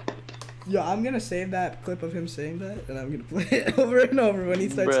 Yo, I'm gonna save that clip of him saying that, and I'm gonna play it over and over when he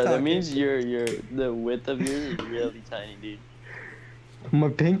starts Bro, talking. that means the width of yours is really tiny, dude. My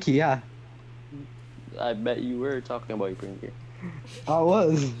pinky, yeah. I bet you were talking about your pinky. I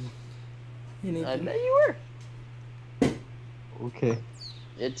was. You need I to- bet you were. Okay.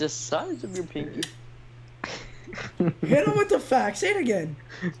 It's the size of your pinky. Hit him with the facts. Say it again.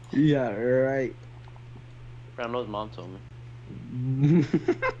 Yeah, right. Fernando's mom told me.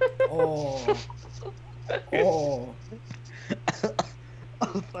 Oh. Oh.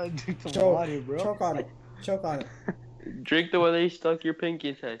 I was trying to drink some Choke. water, bro. Choke on it. Choke on it. Drink the one that you stuck your pinky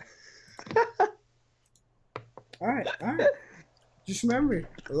inside. Alright, alright. Just remember,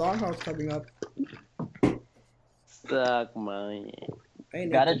 the long haul's coming up. Suck my.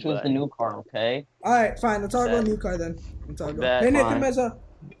 Ain't Gotta nothing. choose the new car, okay? Alright, fine. Let's all go Bet. new car then. Let's all go. Bet. Hey, Nathan Fine. Mesa.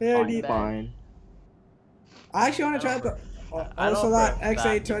 Hey, Fine. Deep. Fine. I actually want to try the I don't Ocelot for a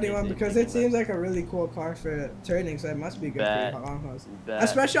fact you XA21 can because make it seems like a really cool car for turning, so it must be good Bet. for long hauls. Bet.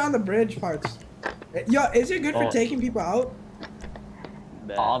 Especially on the bridge parts. Yo, is it good for Oh. taking people out?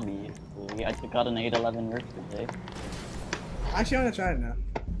 Bet. Obviously. I took out an 811 Rift today. I actually want to try it now.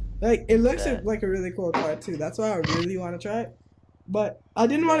 Like, it looks Bet. like a really cool car too. That's why I really want to try it. But I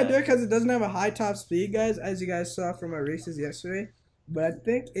didn't want to Bet. do it because it doesn't have a high top speed, guys, as you guys saw from our races yesterday. But I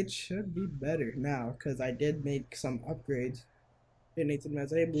think it should be better now because I did make some upgrades. Hey, Nathan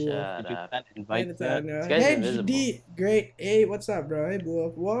Mez. Hey, Blue. Shut Did you up. send Hey, invite that? This guy's hey invisible. D, great. Hey, what's up, bro? Hey, Blue.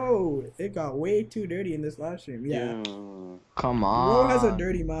 Whoa, it got way too dirty in this live stream. Yeah, Dude. Come Bro on. has a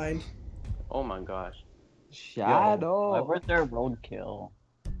dirty mind. Oh my gosh. Why Shadow. was there roadkill?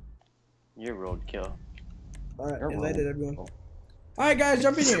 You're roadkill. Alright, You're invited wrong. everyone. Alright guys,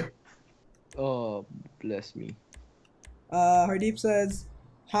 jump in here. Oh, bless me. Hardeep says,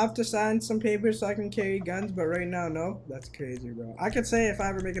 have to sign some papers so I can carry guns, but right now, no. That's crazy, bro. I could say if I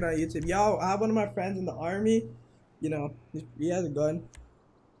ever make it on YouTube. Yo, I have one of my friends in the army. You know, he has a gun.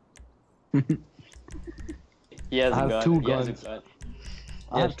 He has I a have gun. two He has a guns. gun.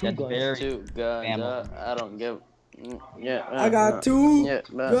 I have two that's guns. very- Two guns. Family. I don't give. Yeah. I got two Yeah,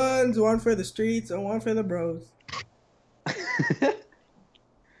 guns, one for the streets and one for the bros.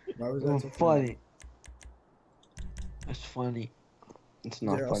 Why was that so funny. That's funny. It's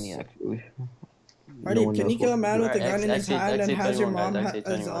not They're funny, also- actually. Hardeep, one can knows you kill a what- man with a Alright, gun in his exit- hand and exit has your 21, mom guys, exit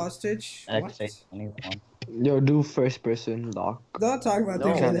as 21. hostage? I'd What? say 21. Yo, do first person lock. Don't talk about No.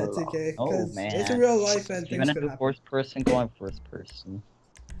 things like that, TK. Oh, Because man. it's a real life and Even things if could it's happen. first person, going first person.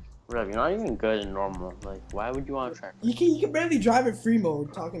 Rev, you're not even good in normal. Like, why would you want to try? You can barely drive in free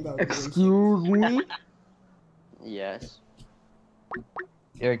mode talking about Excuse me? Yes.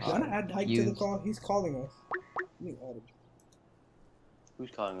 Eric, You wanna add Hike to the use- call? He's calling us. Let me add him. Who's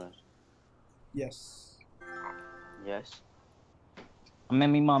calling us? Yes. Yes. I'm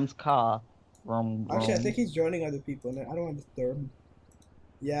in my mom's car. Actually, I think he's joining other people, and I don't want to disturb him.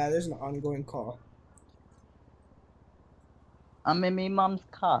 Yeah, there's an ongoing call. I'm in my mom's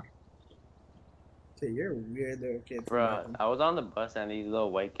car. Okay, you're a weird little kid. Bruh, I was on the bus and these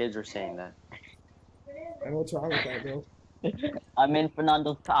little white kids were saying that. And what's wrong with that, bro? I'm in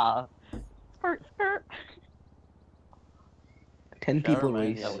Fernando's car. Skirt, skirt. 10 That people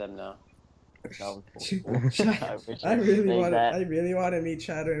reminds me race. of them now. That was I wish I could really say want that. I really want to meet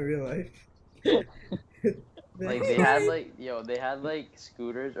Shadow in real life. Like they had like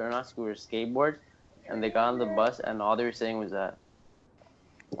scooters or not scooters, skateboards, and they got on the bus and all they were saying was that.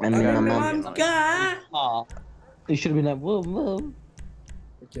 And I'm then in my my mom. mom's car. Aw. You should have been like, whoa, whoa.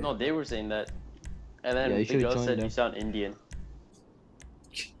 Okay. No, they were saying that. And then Yeah, you the should've girl joined said them. you sound Indian.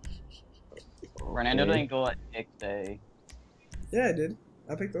 Fernando Okay. didn't go at Nick Day. Yeah, I did.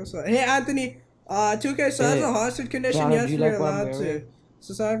 I picked those up. Hey, Anthony. 2K, so as Hey, a hostage condition, Fernando, yes, do you we're like what I'm allowed to. wearing?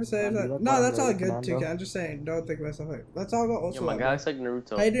 So sorry for saying Fernando, do you that. like No, what I'm that's all wearing, good, Fernando? 2K. I'm just saying, don't think myself like. Let's all go also. Yo, my guy looks like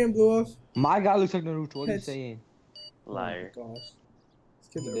Naruto. How you doing, Blue Wolf? My guy looks like Naruto. What are you It's- saying? Liar. Oh my gosh. These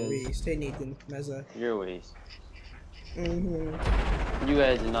kids He are does. waste. Hey, Nathan. Meza. Your ways. Mm-hmm. You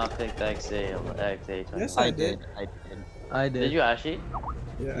guys did not pick the XA. Yes, I I did. did. I did. I did. Did you actually?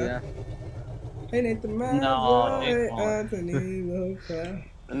 Yeah. Yeah. Hey, Nathan. Meza. No, Hey, it won't. Anthony. Lopez.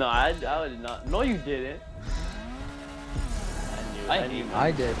 No, I did not. No, you didn't. I knew.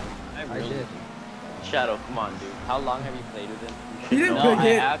 I did. I I really did. Shadow, come on, dude. How long have you played with him? He didn't No, pick I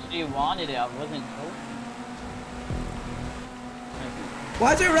it. actually wanted it. I wasn't told.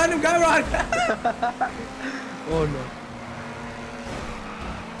 Watch it, random guy run. Oh no.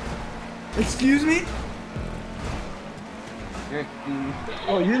 Excuse me? You're excused.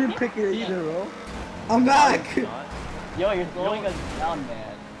 Oh, you didn't pick it either, bro. I'm back. Not. Yo, you're slowing us down, man.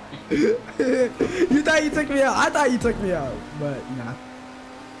 You thought you took me out. I thought you took me out, but nah.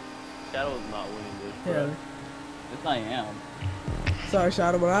 Shadow is not winning this, Yeah. bro. Yes, I am. Sorry,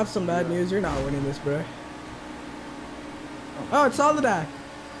 Shadow, but I have some bad news. You're not winning this, bro. Oh, it's Solidak.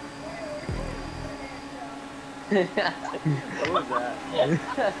 What was that?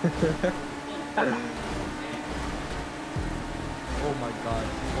 Oh my god.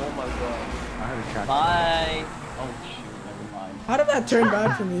 Oh my god. I had a chat. Bye. Oh shoot, never mind. How did that turn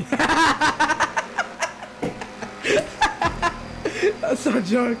bad for me? That's a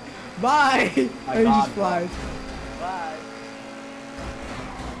joke. Bye. My And he God, just flies. Bye.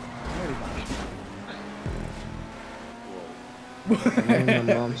 I'm in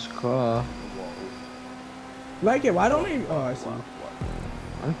my mom's car. Like it? Why don't we? Oh, I see.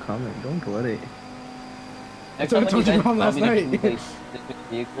 I'm coming. Don't worry. Next what I time told when your you mom guys last tell me to night. replace this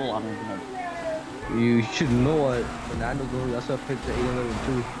vehicle, I'm gonna. You should know what Fernando goes. That's why I picked the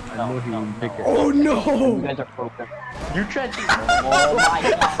 802. I know he wouldn't pick it. Oh You no! guys are broken. You tried to. Oh my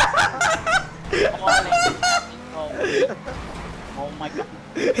god. Come on, Nate. Oh my god.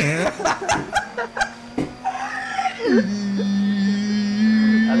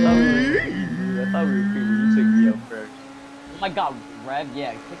 I thought we were creepy. You took me up first. Oh my god, Rev,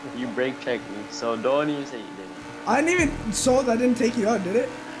 yeah, kick this You one. brake checked me, so don't even say you didn't. I didn't even sold. I didn't take you out, did it?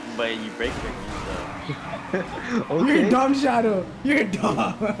 But you brake checked me, so. You're dumb, Shadow. You're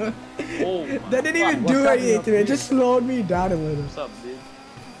dumb. Oh my That didn't even What's do happening anything up to me. It here? just slowed me down a little. What's up, dude?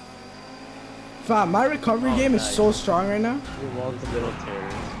 Fam, my recovery Oh, game is nice. so strong right now. You're welcome. This little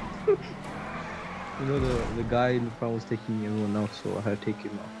terrorist. You know the guy in the front was taking everyone else, so I had to take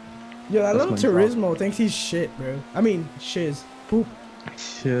him out. Yo, that That's little my job. Turismo thinks he's shit, bro. I mean, shiz. Poop.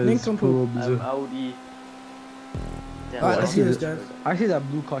 Cheers, Nincompoop. I'm poobs. Audi. Damn, Alright, I let's see do this, this. guys. I see that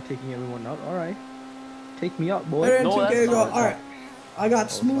blue car taking everyone out. Alright. Take me out, boy. Alright, No, 2K that's go. solid. Alright. I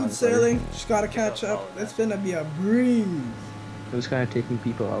got smooth sorry. sailing. Just gotta catch That's up. solid, It's finna be a breeze. He was kind of taking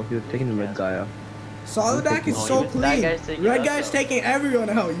people out. He was taking the red Yes. guy out. Solid deck is No, so even that clean. guy's taking Red us guy's out. taking everyone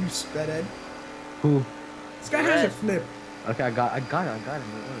out, you spedhead. Who? This guy has a Red. flip. Okay, I got him.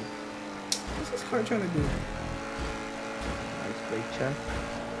 What's this car trying to do? Nice break check.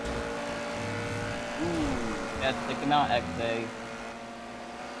 Yeah, stick him out, XA.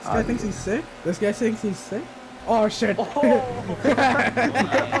 This guy thinks he's sick? This guy thinks he's sick? Oh shit.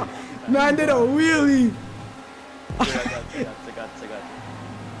 Man did a wheelie. I got.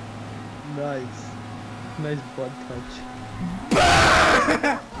 Nice. Nice butt touch.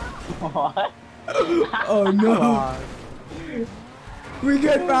 What? Oh Come no. on. We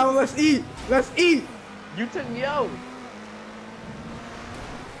good, fam. Let's eat. Let's eat. You took me out.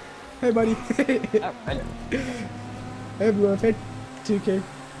 Hey, buddy. Alright. Hey, Blue. Hey, 2K.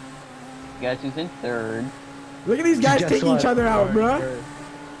 Guess who's in third? Look at these guys Guess taking what? each other out, Alright, bruh.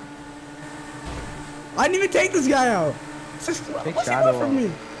 I didn't even take this guy out. It's just, Take what's he Shadow want from out.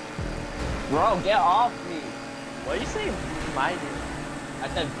 me? Bro, get off me! Why you saying my name? I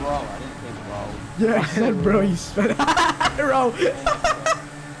said bro, I didn't say bro. Yeah, I said, bro, you sped. Bro.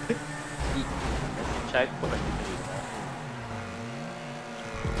 Check.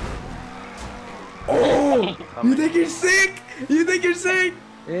 Oh, you think you're sick? You think you're sick?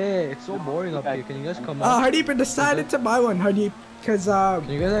 Hey, it's so boring up here. Can you guys come up? Hardeep decided to buy one, Hardeep, because Can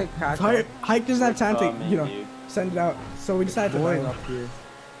you guys like catch up? Hike doesn't have time to, Coming, you know, dude. send it out. So we decided to buy Boring one. up here.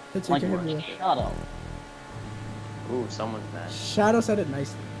 It's Like, okay, Blue. shut up. Ooh, someone's mad. Shadow said it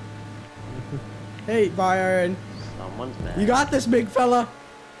nicely. Hey, Byron. Someone's mad. You got this, big fella.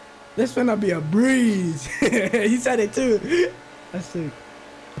 This finna be a breeze. He said it too. That's sick.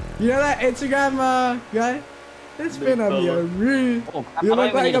 You know that Instagram guy? This Big finna be a fella. breeze. Oh, crap, You I don't look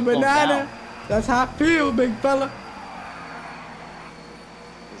even like need a to slow banana. down. That's how I feel, big fella.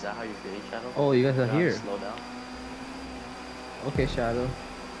 Is that how you feel, Shadow? Oh, you guys are You know how to here. Slow down. Okay, Shadow.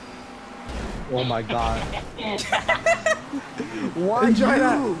 Oh my god. Why Enjoy you?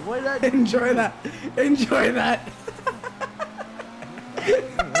 that. Why that? Enjoy that. Enjoy that.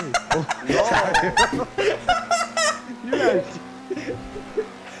 You guys.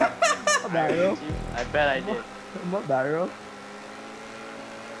 Barrel. I bet I did. What barrel?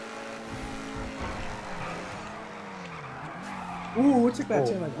 Ooh, what took that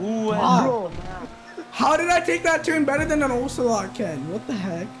Oh. turn like that? Ooh, Wow. How did I take that turn better than an Ocelot can? What the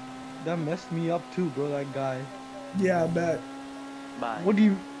heck? That messed me up too, bro. That guy. Yeah, I bet. Bye. What do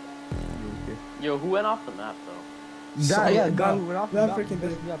you? Yo, who went off the map though? Solid, That guy bro. who went off That the map freaking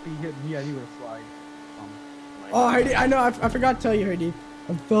messed did. me up. He hit me and he was flying. Oh, Hardy, I know, I forgot to tell you, Hardy.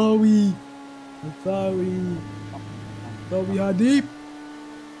 I'm sorry. I'm sorry. Sorry, Hardeep.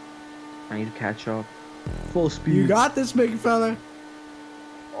 I need to catch up. Full speed. You got this, big fella.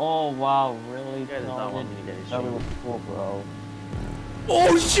 Oh wow, really? You guys not want me to get a That shot. was cool, bro.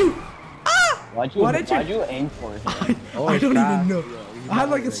 Oh, shoot. Why'd Why did you- you aim for it? Oh, I don't fast, even know. bro. You I had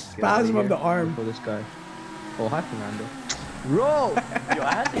might like a get spasm out of the here arm. for this guy. Oh, hi, Fernando. Bro! Yo,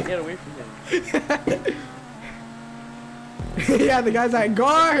 I had to get away from him. Yeah, the guy's like,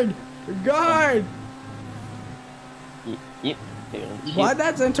 guard! Guard! Yep. Why'd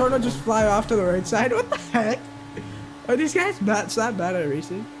that Zentorno just fly off to the right side? What the heck? Are these guys that bad at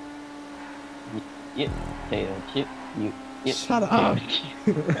racing? Yep. Potato chip. Yep. Shut up.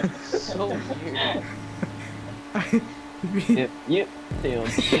 So weird. Yep. Potato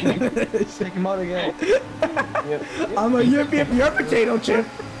chip. Take him out again. Yep. I'm a yip your potato chip.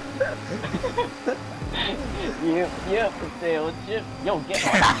 Yep. Potato chip. Yo, get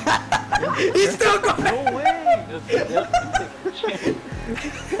off. He's still going. No way. Yep. Potato chip.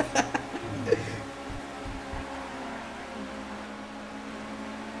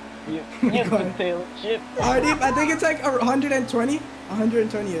 Yep. God. Potato chip. I think it's like 120?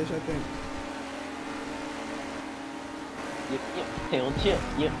 120-ish, I think. Yep. Potato chip.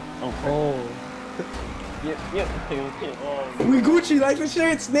 Yep. Oh. Yep. Potato chip. Oh, We Gucci like the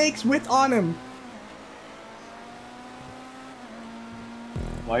shirt snakes with on him.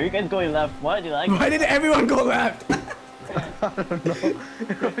 Why are you guys going left? Why do you like Why did everyone go left? I don't know.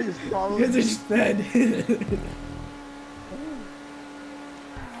 Everybody just followed Because they're me. sped.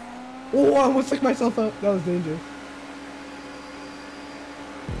 Oh, I almost took myself out. That was dangerous.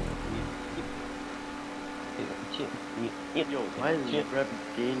 Potato chip. Yep. yo, why is Chip. Rep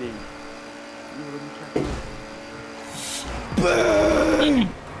gaining? You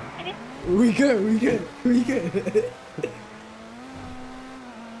We good.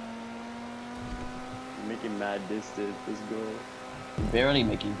 making mad distance. Let's go. Barely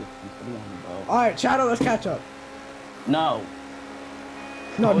making distance. What are you on about? Alright, Shadow, let's catch up. No.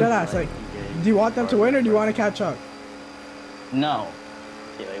 No, deadass, like, do you want them to win or do you want to catch up? No.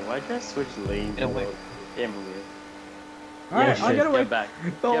 Okay, like, why'd you switch lanes? Get away. Get away. Alright, I'll get away. Get back.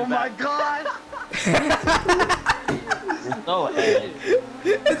 Oh my god! You're so ahead.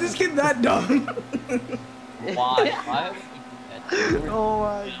 Is this kid that dumb? Why? Why would you do that? Oh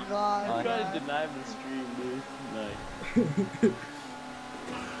my god! I'm trying to deny the stream, dude. Nice.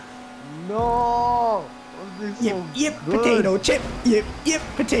 No! This is Yip, so yip, good. potato chip. Yip, yip,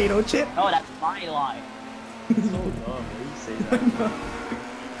 potato chip. No, that's my line. So dumb. Why you say that?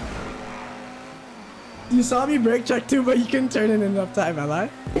 You saw me brake check too, but you couldn't turn in enough time, am I?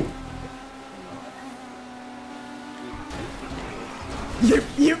 Yip,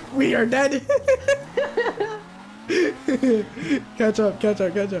 yip, we are dead. Catch up, catch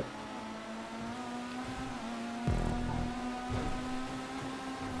up, catch up.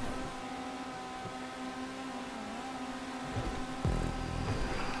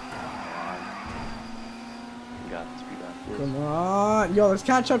 We got this. We got this. Come on. Yo, let's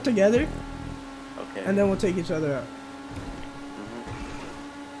catch up together, Okay. and then we'll take each other out.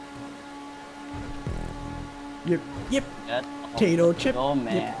 Yip, yip, That's potato chip. Oh Yip,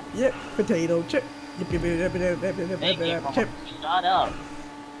 man. yip, potato chip. Yip, yip, yip, yip, yip, yip, Hey, yip, chip. shut up.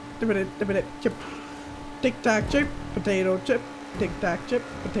 Dip, chip. Tic tac chip, potato chip. Tic tac chip,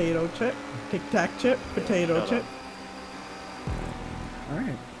 potato chip. Tic tac chip, potato shut chip. up.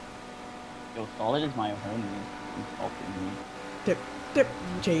 Alright. Yo, Solid is my homie. Insulting me. Dip, dip,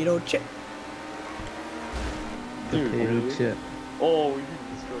 potato chip. Dude, Potato really? chip. Oh, we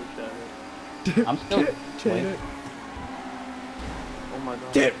destroyed Shadow. I'm still. Dip, Wait. Oh my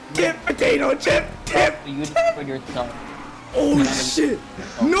god. dip, dip, potato chip, dip. You destroyed yourself. Oh shit!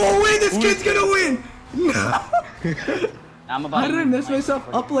 No way, this kid's gonna win! No! I'm about How to did I use mess my myself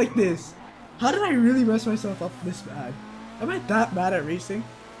super- up like this? How did I really mess myself up this bad? Am I that bad at racing?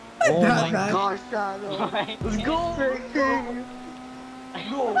 Am I Oh that my bad? gosh, Shadow! Alright. Let's go!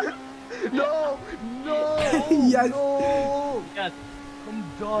 No! No! No! Yes. No! Yes. I'm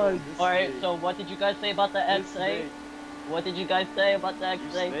done. Alright, so what did you guys say about the You XA? snake. What did you guys say about the You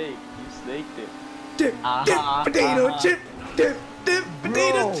XA? snake. You snaked it. Dip, Uh-huh, dip, potato uh-huh. chip, dip, dip,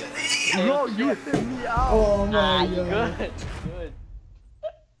 potato Bro. chip. Bro, you hit me out! Oh my Ah, god. Good. Good.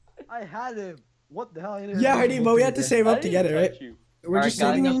 I had him! What the hell? I didn't Yeah, know Hardy, about but we this had to guy. save I up to didn't get it, right? touch you. We're just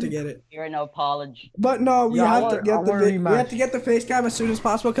Alright, saving guys. up to get it. Here, no apology. But no, we Yeah, I have want- to get I the want a we rematch. have to get the face cam as soon as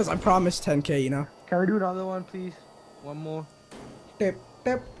possible because I promised 10K, you know. Can we do another one, please? One more. Dip,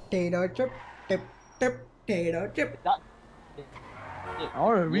 dip, potato chip, dip, dip, potato chip, I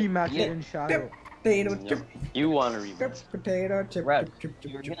want to rematch yeah. it in Shadow. dip, potato chip, You want to dip, rematch? potato chip, Rev, chip,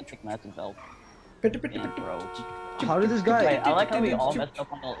 chip, you're chip, gonna take massive help. chip, chip, And bro. How did this guy? Wait, I like how we all messed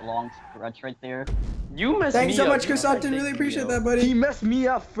up on the long stretch right there. You messed Thanks me so up. much, You Chris tried Upton. Really taking appreciate me that, out. buddy. He messed me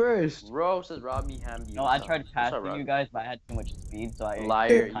up first. Bro says Robbie hammed you. No, I tried What's passing up, Robbie? you guys, but I had too much speed, so I...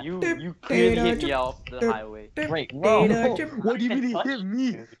 Liar. Dip, You dip, clearly hit dip, me off the dip, highway. Dip, Wait, bro. potato No, chip, what do you mean he touched hit me?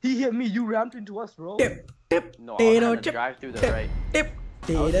 you. He hit me. You ramped into us, bro. dip, dip, No, I was potato trying to chip, drive through the dip, right. dip,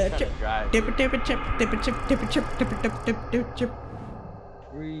 I was potato trying chip, to drive. dip, dip, chip, dip, chip, dip, chip, dip, dip, dip, dip, chip.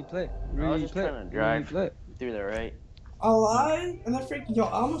 Replay. I was just trying to drive Replay. through the right. A lie, and then freaking yo,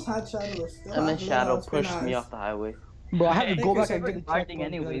 I almost had Shadowless. And then Shadow pushed me off the highway. Bro, I had to Thank go you, back sir. and get the Starting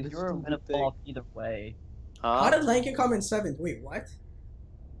checkpoint. anyways, This you were gonna stupid thing. fall off either way. Huh? How did Lincoln come in 7th? Wait, what?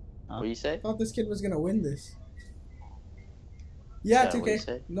 What do you say? I thought this kid was gonna win this. Yeah, Is that what you 2K.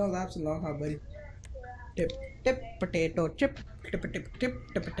 said? No laps and long hop, buddy. Dip, dip, potato chip, dip, dip, dip,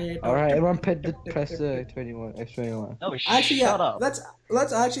 dip, potato. Alright, dip, everyone dip, press dip, press dip, the dip. 21, X21. No, Actually, shut yeah. up.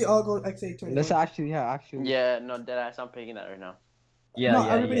 Let's actually all go XA20. Let's actually, actually. Yeah, no, deadass. I'm picking that right now. Yeah, No,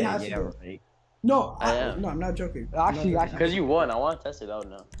 yeah, everybody yeah, has to yeah, do it. right. No, I am. no, I'm not joking. Actually, Because you won. I want to test it out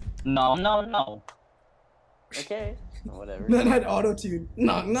now. No, no, no. Okay. Whatever. Then I'd auto tune.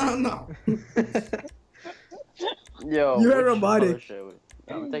 No. Yo. You're which robotic. color should we-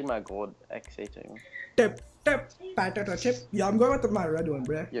 I'm gonna take my gold XA2. Dip, dip, potato chip. Yeah, I'm going with my red one,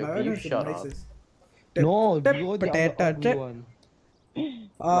 bruh. Yo, My can red you one's the shut up? nicest. Dip, No, dip, you're the potato ugly chip. one. Oh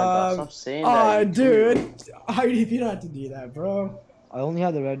my God, stop saying that. you dude. Hardy, you don't have to do that, bro. I only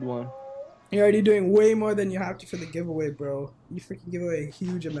have the red one. You're already doing way more than you have to for the giveaway, bro. You freaking give away a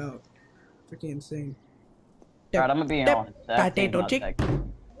huge amount. Freaking insane. Alright, I'm gonna be Dip, honest. That game's potato not chip.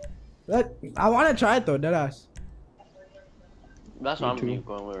 that good. I want to try it though, deadass. That's Me what I'm too.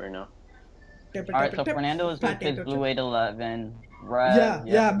 going with right now. Alright, so Fernando is with his blue 811. Red.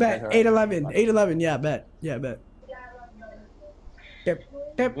 Yeah, bet. her. 811. 811, yeah, bet. Yeah, bet. Dip,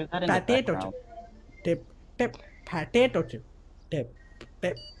 dip, Who's that in the potato background? chip. Dip, tip. Potato chip. Tip,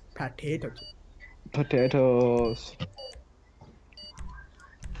 tip. Potato chip. Potatoes.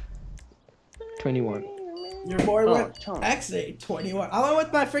 21. Your boy Oh, went chunk. XA21. I went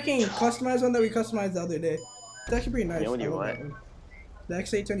with my freaking customized one that we customized the other day. It's actually pretty nice. Yeah, what I do you love want? that one. The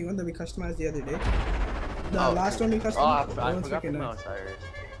XA21 that we customized the other day. The Oh, last one we customized. Oh, I that one's forgot freaking from nice. Osiris.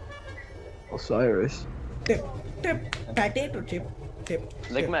 Osiris. Tip, tip, potato chip, tip.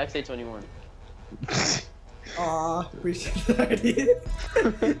 Look tip. my XA21. Aw, appreciate that.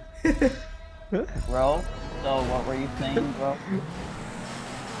 Bro, so what were you saying, bro?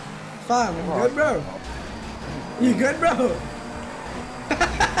 Fam, I'm good, bro. You good, bro?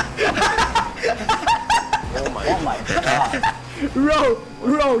 Oh my god.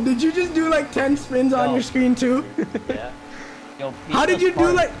 Bro, did you just do like 10 spins on Yo. your screen too? Yeah. Yo, How did you do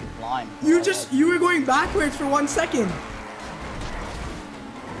pizza's like? blind, You bro. you were going backwards for 1 second.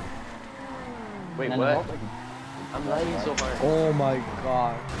 Wait, And then what? what? I'm lagging so hard. Oh my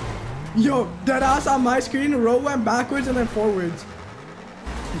god. Yo, deadass on my screen, Ro went backwards and then forwards.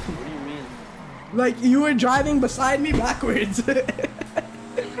 What do you mean? Like you were driving beside me backwards.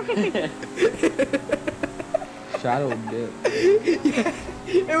 Shadow dip.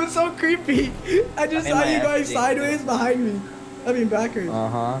 Yeah, it was so creepy. I just I'm in saw my you going FD. sideways behind me. I mean backwards.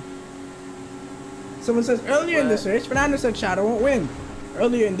 Uh-huh. Someone says earlier in this race, Fernando said Shadow won't win.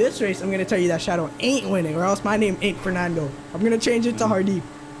 Earlier in this race, I'm gonna tell you that Shadow ain't winning, or else my name ain't Fernando. I'm gonna change it to Hardeep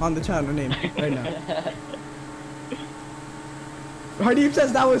on the channel name right now. Hardeep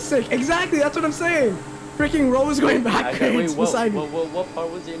says that was sick. Exactly, that's what I'm saying. Freaking Rose going backwards beside me. What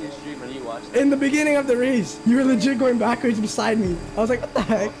part was in your stream when you watched it? In the beginning of the race, you were legit going backwards beside me. I was like, what the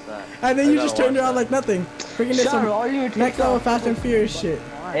heck? What's that? And then I you gotta just turned watch around that. like nothing. Freaking did some next level Fast and Furious shit.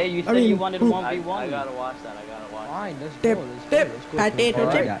 Hey, you I said mean, you wanted who- 1v1. I gotta watch that. I gotta watch. Fine, let's Dip, go. Let's dip, go. Let's go. potato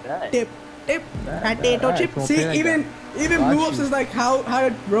Alright. chip, Alright. dip, dip, potato alright, chip. don't See, play like even Got Blue Ops you. is like, how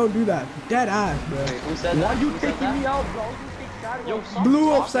did Bro do that? Dead ass, bro. Wait, who said Why that? you Who said taking that? me out, bro? You take Shadow Yo, out. stop Blue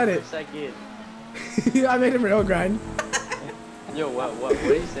talking Ops said for it. a second. I made him real grind. Yo, what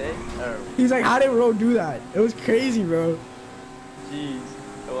did he say? He's like, how did Bro do that? It was crazy, bro. Jeez,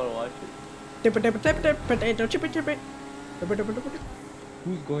 I wanna watch it. Dip, dip, dip, dip, potato chip, chip, chip.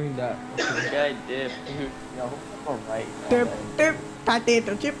 Who's going that? This guy dip. Yo, alright. Dip, dip,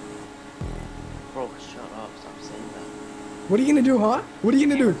 potato chip. Bro, shut up. Stop saying that. What are you gonna do, huh? What are you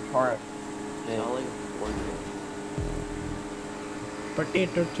gonna do? Alright. You sound like a 4-year-old.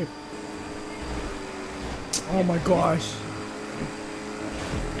 Potato chip. Oh my gosh.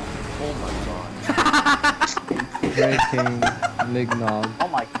 Oh my god. Breaking Lignog. Oh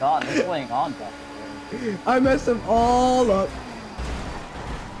my god, what's going on back here? I messed them all up.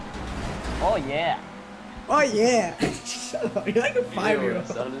 Oh yeah. Oh yeah. Shut up. You're like a Yo, 5-year-old.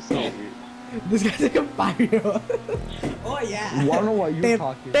 that sounded so weird. This guy's like a 5-year-old. Oh yeah. Wanna know what you're Dip,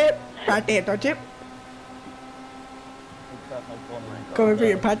 talking? dip, potato chip. Coming for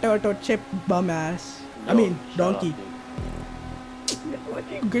your potato chip, bum ass. I Yo, mean, shut donkey. up, dude. What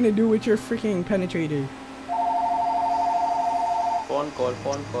are you gonna do with your freaking penetrator? Phone call.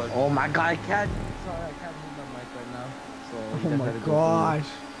 Oh my god, I can't. Sorry, I can't move my mic right now. So you Oh guys my gotta go gosh.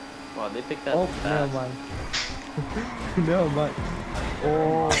 Wow, they picked through it. that Oh, never fast. mind. Never mind.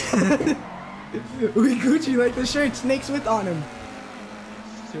 Oh, We Gucci like the shirt, snakes with on him.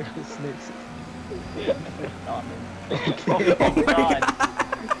 snakes. Oh my god.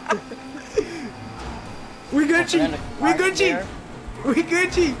 We Gucci! Fernando, We are you Gucci! there? We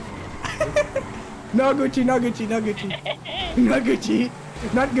Gucci! No Gucci, no Gucci, no Gucci. No Gucci.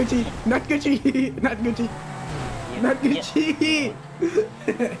 Not Gucci. Not Gucci. Not Gucci. Not Gucci.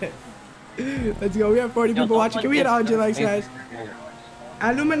 Let's go. We have 40 Yo, people watching. Can we hit 100 likes, Hey. guys?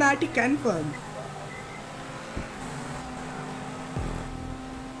 Illuminati confirmed.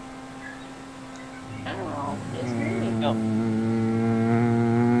 Yo.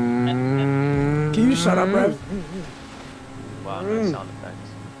 Can you shut up, bro? Wow, nice sound effects.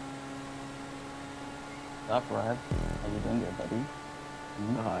 What's up, Rev? How you doing there, buddy?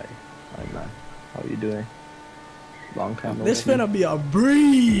 Hi. Hi, man. How you doing? Long time no This see. finna be a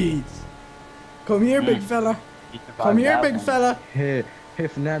breeze. Come here, big fella. You survived Come here, that big one. fella. Hey,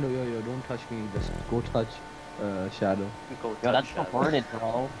 Fernando, yo, don't touch me. Just go touch Shadow. Go Yo, touch that's Shadow. perverted,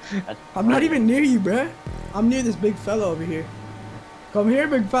 bro. That's I'm not perverted. even near you, bruh. I'm near this big fella over here. Come here,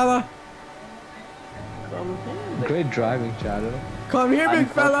 big fella. Great driving, Shadow. Come here, big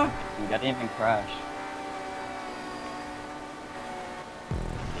fella. You didn't even crash.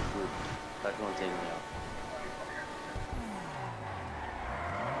 That's gonna take me out.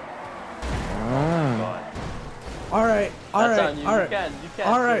 Ah. God. All right, all That's right, on you. all right. You can't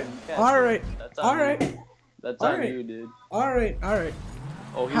All right, swim, you can't all swim. right, That's on all you. right. That's All on right. you, dude. Alright.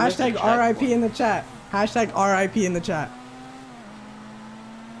 Oh, he missed the Hashtag RIP checkpoint. in the chat. Hashtag RIP in the chat.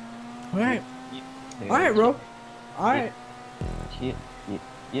 Alright. Alright, bro. Alright. Chip.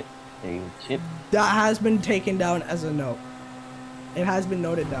 Yep. There you go. Chip. That has been taken down as a note. It has been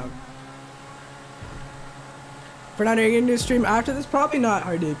noted down. Fernando, you're gonna do a stream after this? Probably not,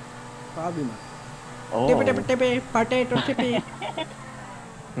 Hardeep. Probably not. Oh. Tippy, potato tippy.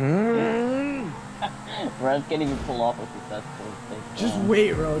 Raz can't even pull off a successful mistake. Just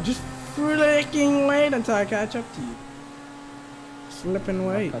wait, bro. Just freaking wait until I catch up to you. Slip and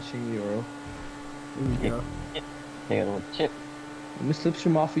wait. Touching you, bro. Here we go. Take a little chip. Let me slip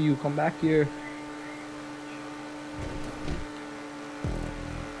some off of you. Come back here.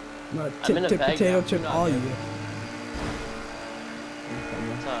 No, I'm in a tip bag potato now. chip Do not all get you. it.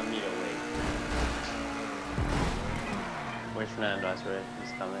 That's on me to wait. Where's Fernando? I swear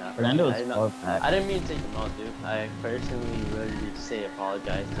he's coming out. Fernando I is didn't- far back. I didn't mean to take him out, dude. I personally really need to say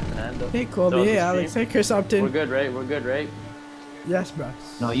apologize to Fernando. Hey, Colby. So, Hey, the Alex. stream- Hey, Chris Upton. We're good, right? We're good, right? Yes, bro.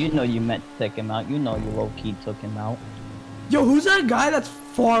 No, you know you meant to take him out. You know you low-key took him out. Yo, who's that guy that's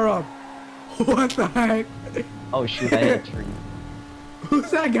far up? What the heck? Oh shoot, I hit a tree.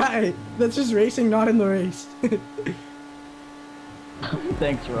 Who's that guy that's just racing, not in the race?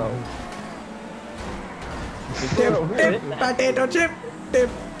 Thanks, Ro. Tip, potato chip. Tip.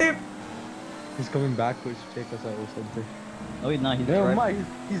 He's coming backwards to take us out or something. Oh, he's not. He's Never right. mind.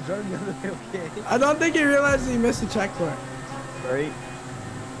 He's driving the other way. Okay. I don't think he realized he missed a checkpoint. Right.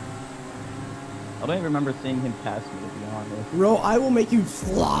 I don't even remember seeing him pass me, to be honest. Ro, I will make you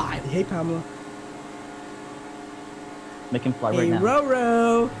fly. Hey, Pamela. Make him fly Hey, right now.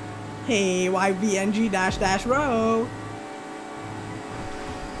 Ro. Hey, YVNG dash Ro.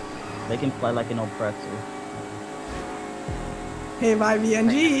 Make him fly like an oppressor. Hey,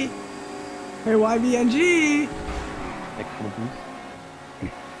 YVNG. Hey, YVNG. Extra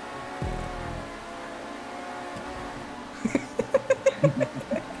boost.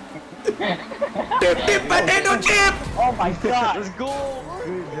 Tip, potato chip. Oh my god! Let's go!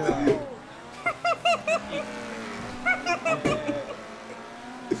 Good job.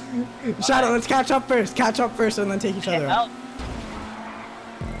 Shadow, let's catch up first. Catch up first and then take each other out. Out.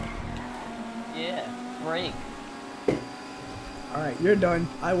 Yeah, break. Alright, you're done.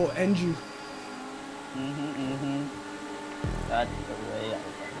 I will end you. That's the way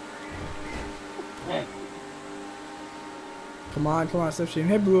I Come on, Slipstream.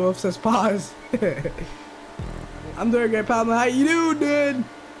 Hey, Blue Wolf says pause. I'm doing great, Pamela. How you doing, dude?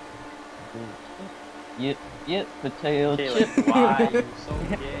 Yep, potato Okay, chip. like, why? You're so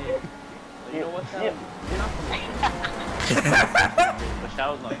gay. Like, you know what, Sam? You're not coming through. The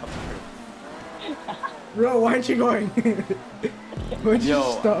shadow's not coming through. Bro, why aren't you going? Why'd you Yo,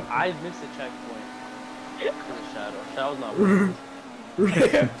 just stop? I missed a checkpoint to the shadow. Shadow's not working.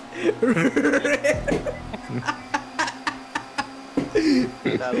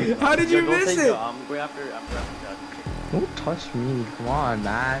 How did you miss it? I'm going after Jack. Don't touch me. Come on,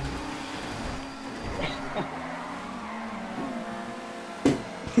 man.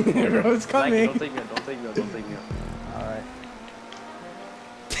 Bro's coming. Don't take me out. Alright.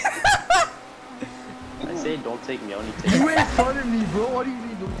 I say don't take me. I only take You you. in front of me, bro. What do you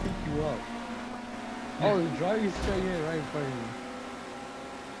mean don't take you up? Oh, the driver is straight in right in front of me.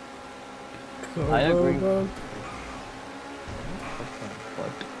 Go, I go, agree. go.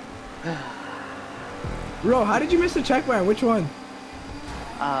 Bro, how did you miss the checkpoint? Which one?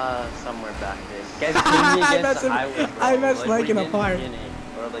 Somewhere back there. Guys, put me I against messed the him- highway, bro. I messed like, Mike in we a did part. the beginning,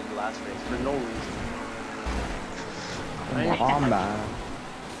 or like the last race for no reason. Come on, man.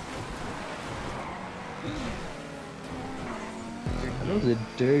 That was a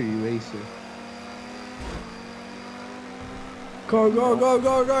dirty racer. Go, go, go,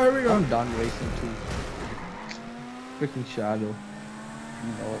 go, go. Here we go. I'm done racing too. Freaking shadow.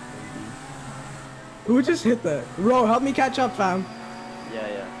 No, Who just hit that? Ro, help me catch up, fam.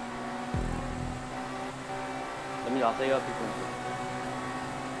 Yeah. I'll take out people.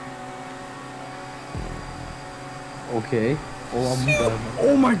 Okay. Oh, I'm done.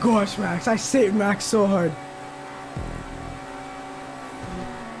 Oh my gosh, Max. I saved Max so hard.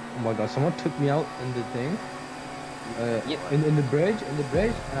 Oh my god, someone took me out in the thing. Yep. In the bridge, and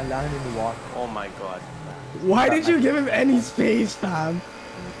I landed in the water. Oh my god. Why did you give him any space, fam?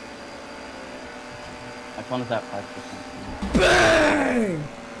 My phone is at 5%. Bang!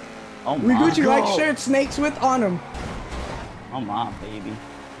 Oh We my Gucci like shirt, snakes with on them. Oh my, baby.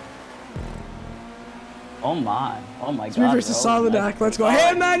 Oh my god. It's me versus Solidac. Let's go.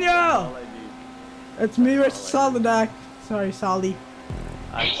 Hey, Emmanuel! All I do. It's me versus Solidac. Sorry, Solly.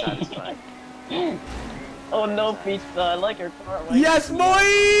 I'm satisfied. Oh no, Pizza, I like your car. Yes,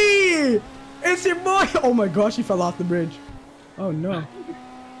 boy! It's your boy! Oh my gosh, he fell off the bridge. Oh no.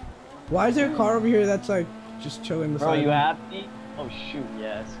 Why is there a car over here that's like just chilling beside Bro, you him? happy? Oh shoot.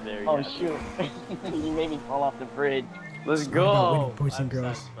 Yes, very Oh happy. shoot. You made me fall off the bridge. Let's It's not about winning, go! boys and I'm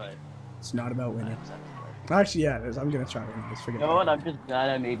girls. satisfied. It's not about winning. I'm satisfied. Actually, yeah, it is. I'm gonna try winning. Let's forget You know what? that. I'm just glad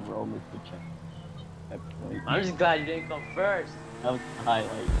I made Roman to check. I'm just glad you didn't come first. That was the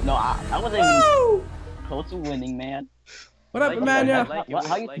highlight. No, I wasn't even Woo! close to winning, man. What up, Like it, Emmanuel? like it, What-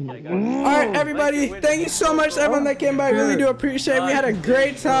 how you- like it, I got it. Alright, everybody, thank you so much to everyone that came by. Really do appreciate it. We had a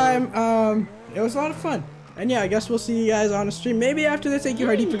great time. It was a lot of fun. And yeah, I guess we'll see you guys on the stream. Maybe after this. Thank you,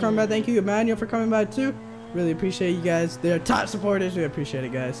 Hardy, for coming by. Thank you, Emmanuel, for coming by too. Really appreciate you guys. They're top supporters. We appreciate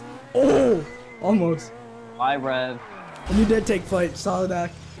it, guys. Oh, almost. Bye, Rev. And you did take flight. Solid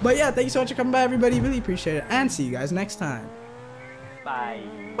act. But yeah, thank you so much for coming by, everybody. Really appreciate it. And see you guys next time. Bye.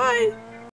 Bye.